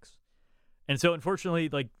 1886. And so unfortunately,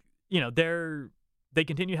 like, they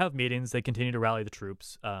continue to have meetings, they continue to rally the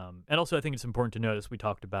troops. And also I think it's important to notice, we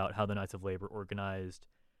talked about how the Knights of Labor organized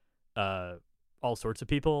all sorts of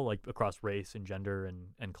people, like across race and gender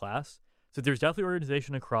and class. So there's definitely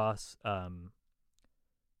organization across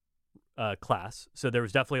class. So there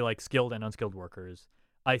was definitely like skilled and unskilled workers.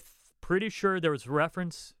 Pretty sure there was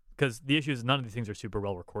reference, because the issue is none of these things are super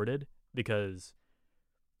well recorded, because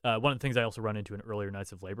one of the things I also run into in earlier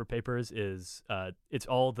Knights of Labor papers is it's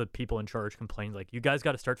all the people in charge complaining, like, you guys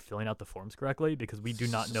got to start filling out the forms correctly, because we do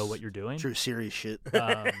not know what you're doing. True serious shit.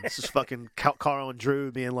 This is fucking Karl and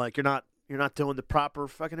Drew being like, you're not doing the proper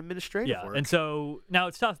fucking administrative work. And so now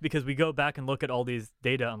it's tough, because we go back and look at all these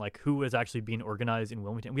data on like who was actually being organized in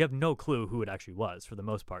Wilmington. We have no clue who it actually was for the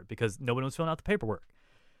most part, because no one was filling out the paperwork.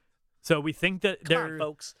 So we think that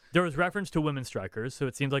there was reference to women strikers, so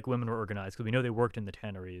it seems like women were organized, because we know they worked in the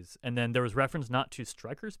tanneries. And then there was reference not to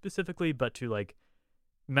strikers specifically, but to like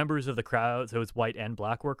members of the crowd, so it's white and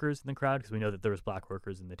black workers in the crowd, because we know that there was black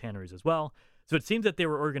workers in the tanneries as well. So it seems that they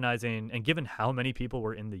were organizing, and given how many people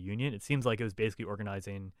were in the union, it seems like it was basically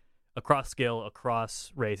organizing across scale,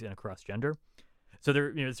 across race, and across gender. So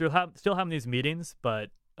they're still having these meetings, but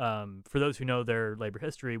for those who know their labor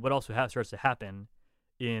history, what also starts to happen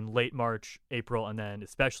in late March, April, and then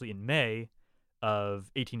especially in May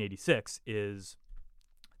of 1886 is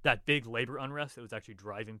that big labor unrest that was actually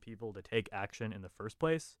driving people to take action in the first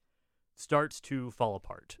place starts to fall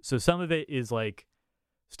apart. So some of it is like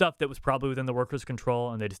stuff that was probably within the workers'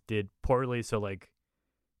 control, and they just did poorly. So like,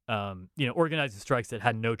 organizing strikes that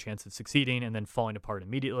had no chance of succeeding and then falling apart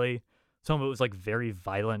immediately. Some of it was like very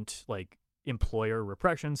violent, like employer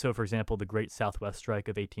repression. So for example, the Great Southwest Strike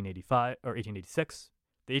of 1885 or 1886.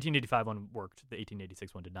 The 1885 one worked. The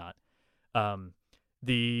 1886 one did not.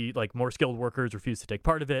 The like more skilled workers refused to take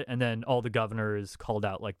part of it, and then all the governors called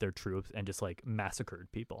out like their troops and just like massacred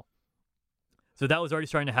people. So that was already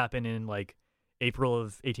starting to happen in like April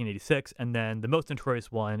of 1886, and then the most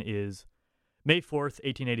notorious one is May 4th,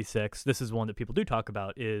 1886. This is one that people do talk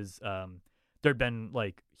about. Is there'd been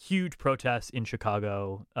like huge protests in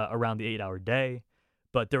Chicago around the 8-hour day.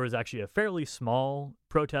 But there was actually a fairly small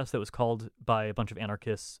protest that was called by a bunch of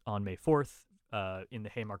anarchists on May 4th in the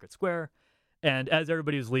Haymarket Square. And as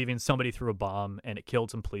everybody was leaving, somebody threw a bomb, and it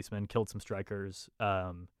killed some policemen, killed some strikers,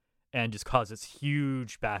 and just caused this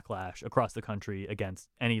huge backlash across the country against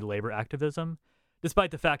any labor activism,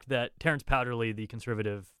 despite the fact that Terence Powderly, the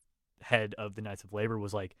conservative head of the Knights of Labor,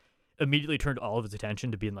 was like immediately turned all of his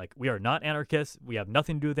attention to being like, we are not anarchists. We have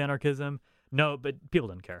nothing to do with anarchism. No, but people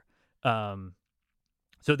didn't care.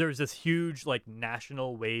 So there's this huge like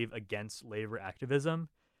national wave against labor activism.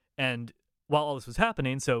 And while all this was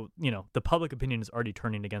happening, so, the public opinion is already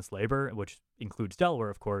turning against labor, which includes Delaware,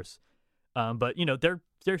 of course. But,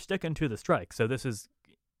 they're sticking to the strike. So this is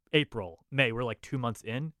April, May. We're like 2 months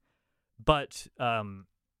in, but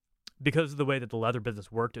because of the way that the leather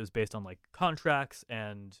business worked, it was based on like contracts,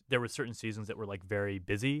 and there were certain seasons that were like very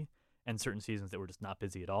busy, and certain seasons that were just not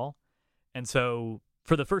busy at all. And so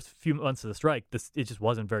for the first few months of the strike, it just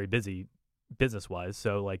wasn't very busy business wise.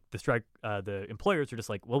 So like the strike, the employers are just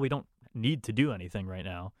like, well, we don't need to do anything right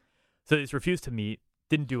now. So they just refused to meet,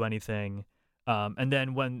 didn't do anything. And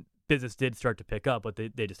then when business did start to pick up, but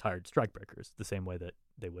they just hired strikebreakers the same way that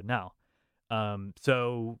they would now.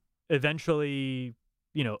 So eventually,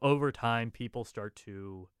 over time, people start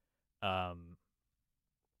to, some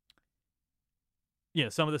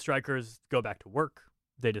of the strikers go back to work.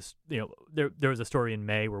 They just, there was a story in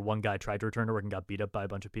May where one guy tried to return to work and got beat up by a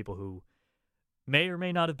bunch of people who may or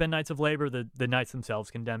may not have been Knights of Labor. The Knights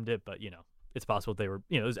themselves condemned it, but, it's possible they were,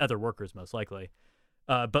 it was other workers most likely.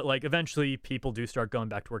 But like eventually people do start going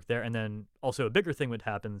back to work there. And then also a bigger thing that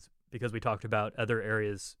happens, because we talked about other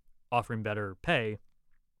areas offering better pay,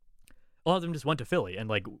 a lot of them just went to Philly and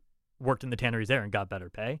like worked in the tanneries there and got better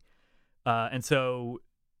pay. And so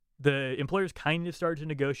the employers kind of started to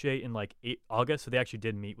negotiate in like August. So they actually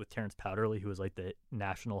did meet with Terrence Powderly, who was like the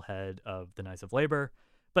national head of the Knights of Labor,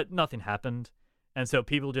 but nothing happened. And so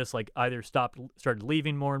people just like either started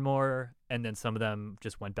leaving more and more, and then some of them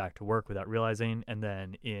just went back to work without realizing. And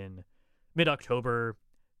then in mid-October,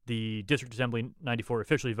 the District Assembly 94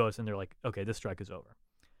 officially votes, and they're like, okay, this strike is over.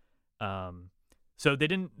 So they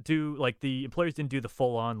didn't do, like, the employers didn't do the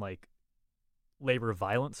full-on, like, labor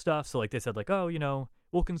violence stuff. So, like, they said, like, oh,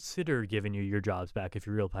 we'll consider giving you your jobs back if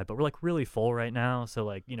you're real pipe, but we're, like, really full right now. So,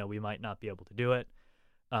 like, we might not be able to do it.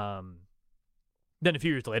 Then a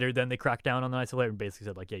few years later, then they cracked down on the Knights of Labor and basically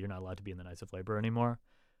said, like, yeah, you're not allowed to be in the Knights of Labor anymore.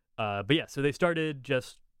 But yeah, so they started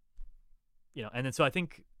just, and then so I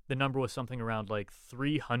think the number was something around like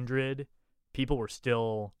 300 people were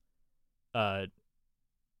still, held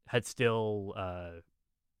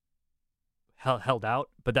out,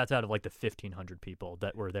 but that's out of like the 1,500 people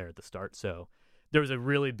that were there at the start. So there was a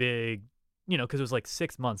really big, because it was like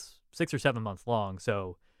 6 or 7 months long.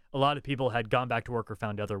 So a lot of people had gone back to work or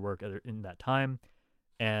found other work in that time.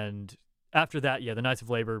 And after that, yeah, the Knights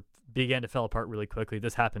of Labor began to fall apart really quickly.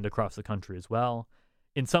 This happened across the country as well.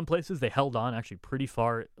 In some places, they held on actually pretty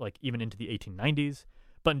far, like even into the 1890s.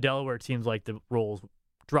 But in Delaware, it seems like the roles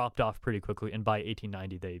dropped off pretty quickly. And by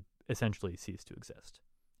 1890, they essentially ceased to exist.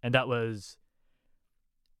 And that was,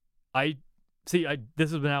 this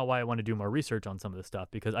is now why I want to do more research on some of this stuff,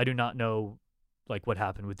 because I do not know like what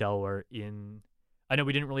happened with Delaware I know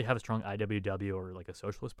we didn't really have a strong IWW or like a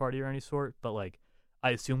socialist party or any sort, but like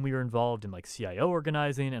I assume we were involved in like CIO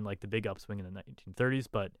organizing and like the big upswing in the 1930s.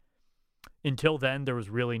 But until then, there was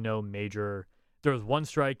really no major. There was one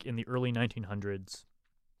strike in the early 1900s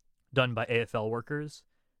done by AFL workers,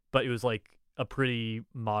 but it was like a pretty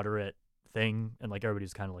moderate thing, and like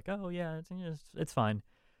everybody's kind of like, oh yeah, it's fine.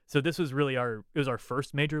 So this was really our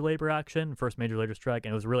first major labor action, first major labor strike,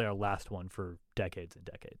 and it was really our last one for decades and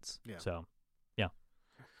decades. Yeah. So.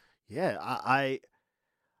 Yeah, I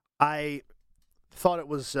thought it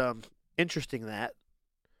was interesting that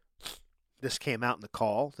this came out in the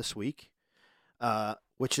Call this week,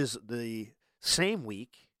 which is the same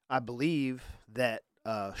week, I believe, that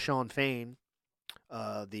Sean Fain,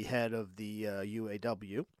 the head of the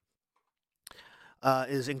UAW,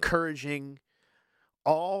 is encouraging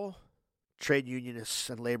all trade unionists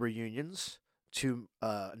and labor unions to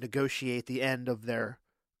negotiate the end of their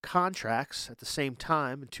contracts at the same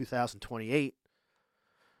time in 2028,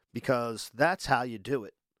 because that's how you do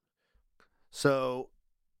it. So,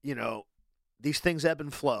 these things ebb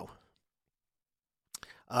and flow.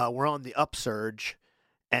 We're on the upsurge,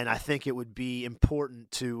 and I think it would be important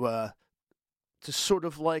to sort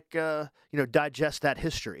of like digest that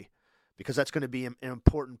history, because that's going to be an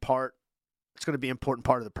important part. It's going to be an important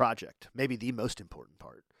part of the project, maybe the most important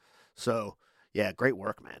part. So, yeah, great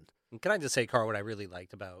work, man. And can I just say, Karl, what I really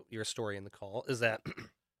liked about your story in the Call is that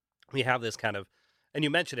we have this kind of, and you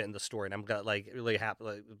mentioned it in the story, and I'm really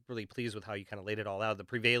happy, really pleased with how you kind of laid it all out. The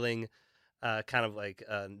prevailing kind of like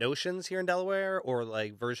notions here in Delaware, or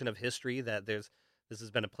like version of history, that this has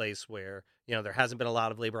been a place where there hasn't been a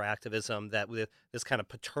lot of labor activism, that with this kind of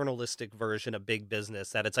paternalistic version of big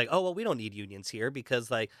business, that it's like, oh well, we don't need unions here because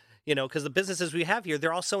because the businesses we have here,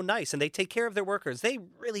 they're all so nice and they take care of their workers. They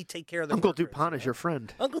really take care of their Uncle workers. DuPont is your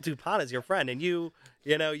friend. Uncle DuPont is your friend, and you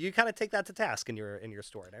kind of take that to task in your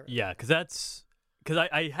story. Yeah, because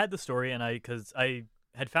I had the story, and because I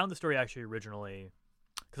had found the story actually originally,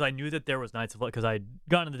 because I knew that there was Knights of Labor, because I'd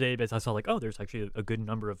gone in the database, I saw like, oh, there's actually a good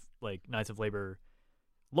number of like Knights of Labor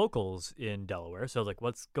locals in Delaware. So I was like,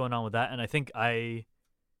 what's going on with that? And I think I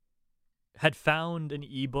had found an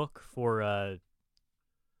ebook for I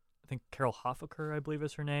think Carol Hoffaker, I believe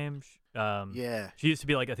is her name. She used to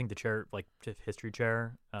be like I think the chair, like history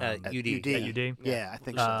chair UD. At UD. Yeah, I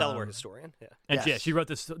think She's so. a Delaware historian. Yeah. And Yes. she wrote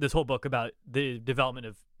this whole book about the development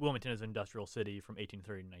of Wilmington as an industrial city from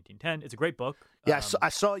 1830 to 1910. It's a great book. Yeah, I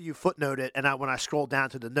saw you footnote it, and when I scrolled down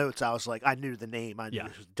to the notes, I was like, I knew the name. I knew Yeah,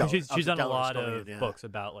 it was Delaware. she's done a Delaware lot historian, of yeah. books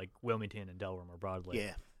about like Wilmington and Delaware more broadly.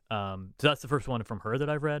 Yeah. So that's the first one from her that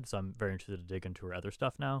I've read. So I'm very interested to dig into her other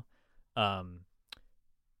stuff now.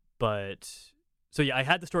 But so yeah, I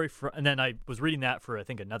had the story and then I was reading that for I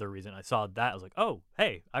think another reason. I saw that I was like, oh,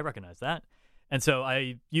 hey, I recognize that. And so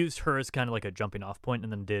I used her as kind of like a jumping off point,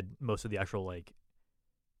 and then did most of the actual like.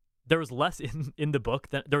 There was less in the book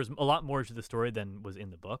there was a lot more to the story than was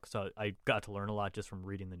in the book. So I got to learn a lot just from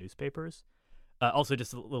reading the newspapers. Also,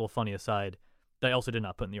 just a little funny aside that I also did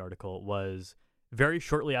not put in the article was very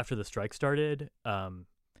shortly after the strike started,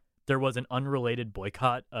 there was an unrelated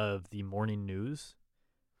boycott of the morning news.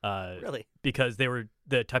 Really? Because they were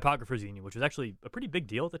the typographers union, which was actually a pretty big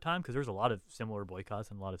deal at the time because there was a lot of similar boycotts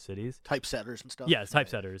in a lot of cities. Typesetters and stuff. Yes,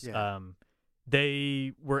 typesetters. Yeah.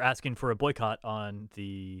 They were asking for a boycott on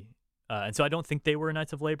the, and so I don't think they were a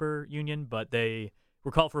Knights of Labor union, but they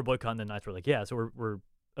were called for a boycott, and the Knights were like, yeah, so we're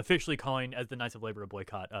officially calling as the Knights of Labor a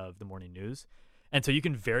boycott of the morning news. And so you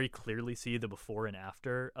can very clearly see the before and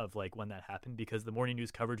after of like when that happened, because the morning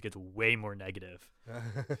news coverage gets way more negative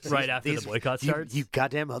right after the boycott starts. You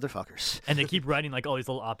goddamn motherfuckers. And they keep writing like all these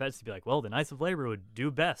little op-eds to be like, well, the Knights of Labor would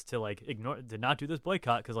do best to like to not do this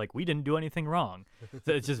boycott because like we didn't do anything wrong.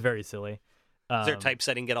 So it's just very silly. Does their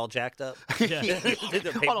typesetting get all jacked up? Yeah.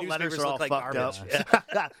 All the letters are all like fucked garbage.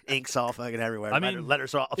 up. Ink's all fucking everywhere. I mean,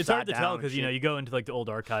 letters are all it's hard to upside tell down because and you go into like the old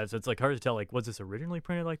archives. So it's like hard to tell like was this originally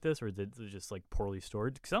printed like this or did it just like poorly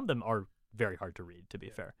stored? Some of them are very hard to read, to be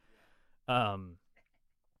fair. But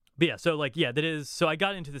yeah, so like that is. So I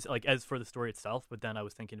got into this like as for the story itself, but then I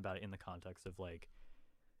was thinking about it in the context of like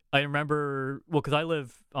I remember because I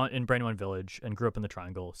live in Brandywine Village and grew up in the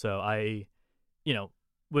Triangle, so I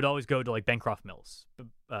would always go to like Bancroft Mills,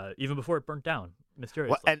 even before it burnt down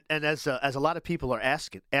mysteriously. Well, and as a lot of people are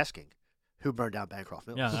asking who burned down Bancroft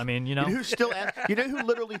Mills. Yeah, I mean, You know who still who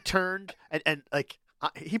literally turned and like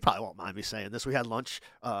he probably won't mind me saying this. We had lunch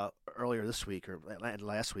earlier this week or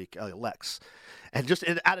last week, Lex, and just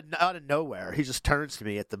out of nowhere, he just turns to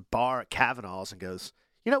me at the bar at Kavanaugh's and goes,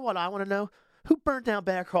 "You know what I want to know? Who burned down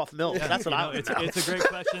Bancroft Mills?" Yeah, That's what I want to know. It's a great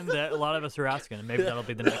question that a lot of us are asking, and maybe that'll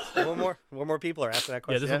be the next. One more people are asking that Yeah,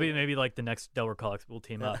 question. this will be maybe like the next Delaware Collects will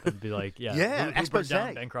team up and be like, who expose. burned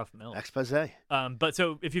down Bancroft Mills? Expose. But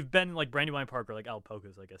so if you've been like Brandywine Park or like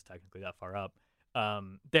Alpoca's, I guess technically that far up,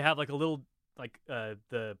 they have like a little like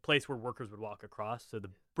the place where workers would walk across. So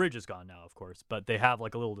the bridge is gone now, of course, but they have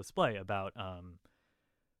like a little display about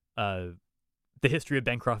the history of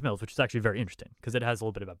Bancroft Mills, which is actually very interesting because it has a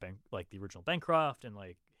little bit about like the original Bancroft and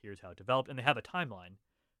like here's how it developed, and they have a timeline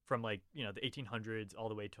from like the 1800s all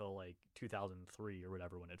the way till like 2003 or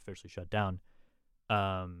whatever when it officially shut down,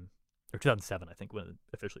 or 2007 I think when it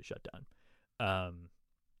officially shut down.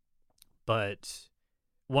 But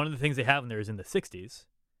one of the things they have in there is in the 60s,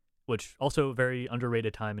 which also a very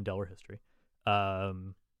underrated time in Delaware history.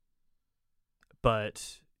 But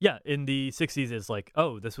yeah, in the 60s is like,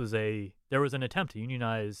 oh, there was an attempt to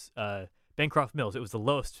unionize Bancroft Mills. It was the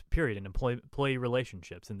lowest period in employee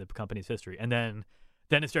relationships in the company's history. And then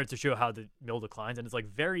it starts to show how the mill declines, and it's like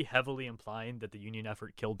very heavily implying that the union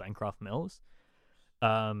effort killed Bancroft Mills.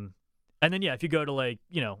 And then if you go to like,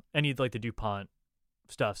 any of like the DuPont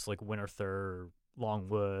stuffs like Winter Thur,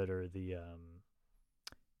 Longwood, or the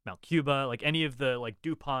Mount Cuba, like any of the like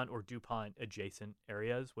DuPont or DuPont adjacent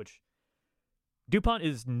areas, which DuPont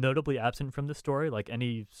is notably absent from the story. Like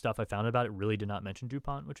any stuff I found about it really did not mention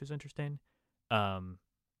DuPont, which is interesting. So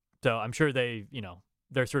I'm sure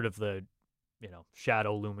they're sort of the,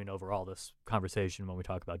 shadow looming over all this conversation when we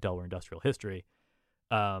talk about Delaware industrial history.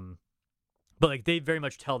 But like they very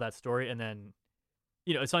much tell that story. And then,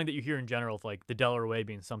 it's something that you hear in general of like the Delaware way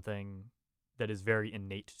being something that is very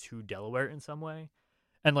innate to Delaware in some way.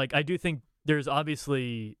 And like, I do think there's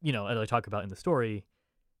obviously, as I talk about in the story,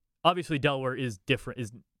 obviously Delaware is different,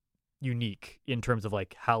 is unique in terms of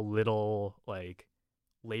like how little like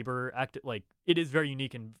labor like it is very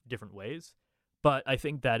unique in different ways. But I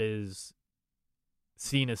think that is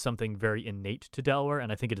seen as something very innate to Delaware.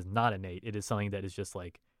 And I think it is not innate. It is something that is just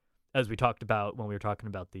like, as we talked about when we were talking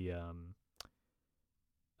about the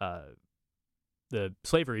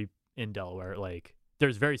slavery in Delaware, like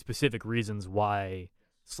there's very specific reasons why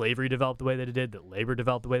slavery developed the way that it did, that labor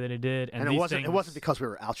developed the way that it did, and it wasn't because we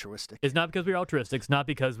were altruistic. It's not because we were altruistic. It's not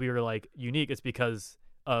because we were like unique. It's because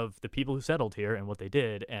of the people who settled here and what they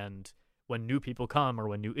did. And when new people come, or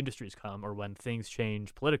when new industries come, or when things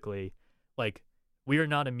change politically, like, we are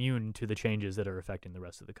not immune to the changes that are affecting the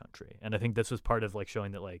rest of the country. And I think this was part of like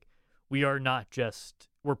showing that like we are not just,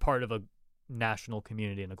 we're part of a national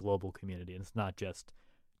community and a global community. And it's not just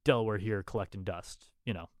Delaware here collecting dust,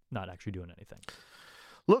 not actually doing anything.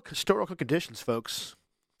 Look, historical conditions, folks.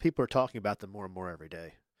 People are talking about them more and more every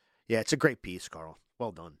day. Yeah, it's a great piece, Karl.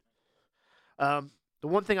 Well done. The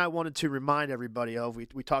one thing I wanted to remind everybody of,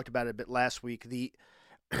 we talked about it a bit last week, the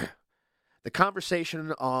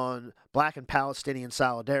conversation on Black and Palestinian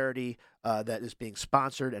solidarity that is being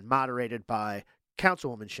sponsored and moderated by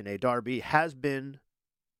Councilwoman Shanae Darby has been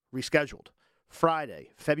rescheduled. Friday,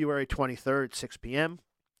 February 23rd at 6 p.m.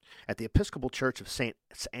 at the Episcopal Church of St.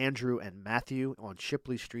 Andrew and Matthew on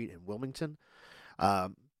Shipley Street in Wilmington.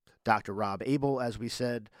 Dr. Rob Abel, as we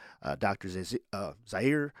said, Dr.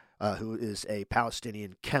 Zaire, who is a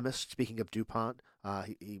Palestinian chemist, speaking of DuPont,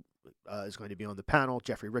 he is going to be on the panel,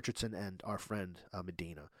 Jeffrey Richardson, and our friend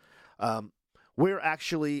Medina. We're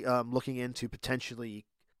actually looking into potentially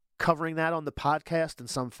covering that on the podcast in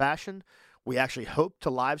some fashion. We actually hope to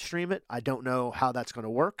live stream it. I don't know how that's going to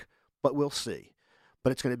work, but we'll see.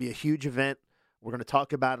 But it's going to be a huge event. We're going to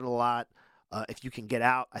talk about it a lot. If you can get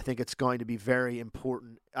out, I think it's going to be very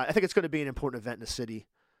important. I think it's going to be an important event in the city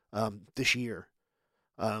this year.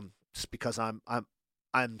 Just because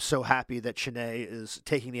I'm so happy that Shanae is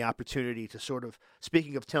taking the opportunity to sort of,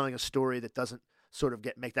 speaking of telling a story that doesn't sort of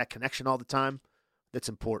make that connection all the time, that's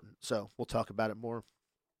important. So we'll talk about it more.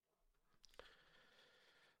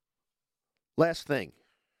 Last thing.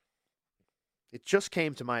 It just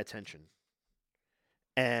came to my attention.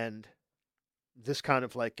 And this kind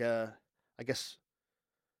of like, I guess,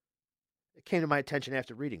 it came to my attention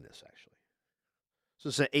after reading this, actually. So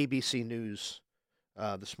this is an ABC News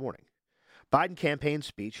this morning. Biden campaign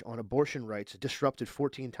speech on abortion rights disrupted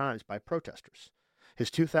 14 times by protesters.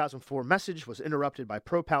 His 2004 message was interrupted by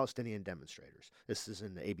pro-Palestinian demonstrators. This is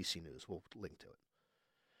in the ABC News. We'll link to it.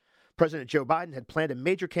 President Joe Biden had planned a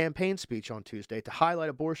major campaign speech on Tuesday to highlight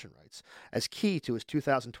abortion rights as key to his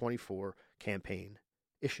 2024 campaign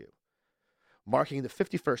issue, marking the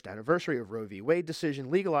 51st anniversary of Roe v. Wade decision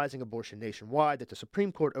legalizing abortion nationwide that the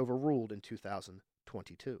Supreme Court overruled in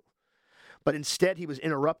 2022. But instead, he was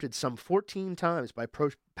interrupted some 14 times by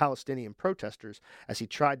pro-Palestinian protesters as he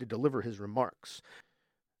tried to deliver his remarks.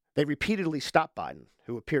 They repeatedly stopped Biden,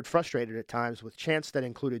 who appeared frustrated at times with chants that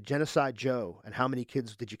included Genocide Joe and How many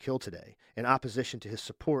kids did you kill today, in opposition to his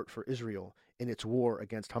support for Israel in its war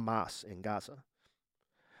against Hamas in Gaza.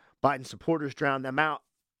 Biden supporters drowned them out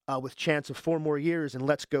with chants of 4 more years and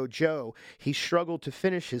Let's Go Joe. He struggled to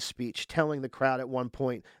finish his speech, telling the crowd at one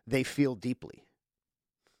point, they feel deeply.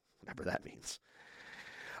 Whatever that means.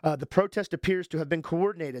 The protest appears to have been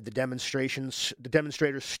coordinated. The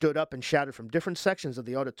demonstrators stood up and shouted from different sections of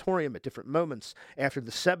the auditorium at different moments. After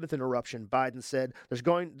the 7th interruption, Biden said,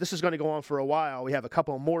 this is going to go on for a while. We have a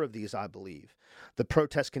couple more of these, I believe. The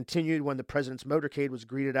protest continued when the president's motorcade was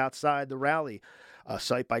greeted outside the rally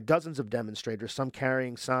site by dozens of demonstrators, some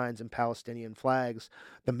carrying signs and Palestinian flags.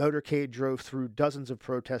 The motorcade drove through dozens of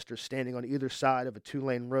protesters standing on either side of a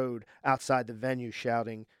 2-lane road outside the venue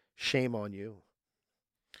shouting, "Shame on you."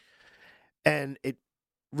 And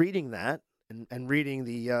reading that and reading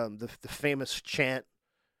the famous chant,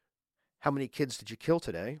 "How many kids did you kill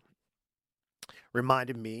today?"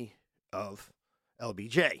 reminded me of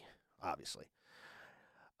LBJ, obviously.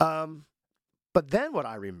 But then what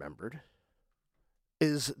I remembered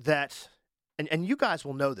is that, and you guys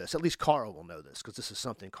will know this, at least Karl will know this, because this is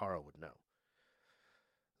something Karl would know.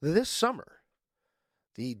 This summer,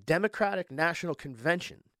 the Democratic National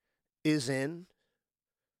Convention is in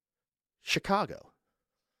Chicago.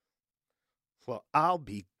 Well, I'll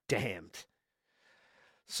be damned.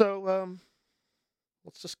 So,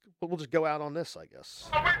 we'll just go out on this, I guess.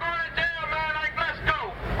 What we're going to do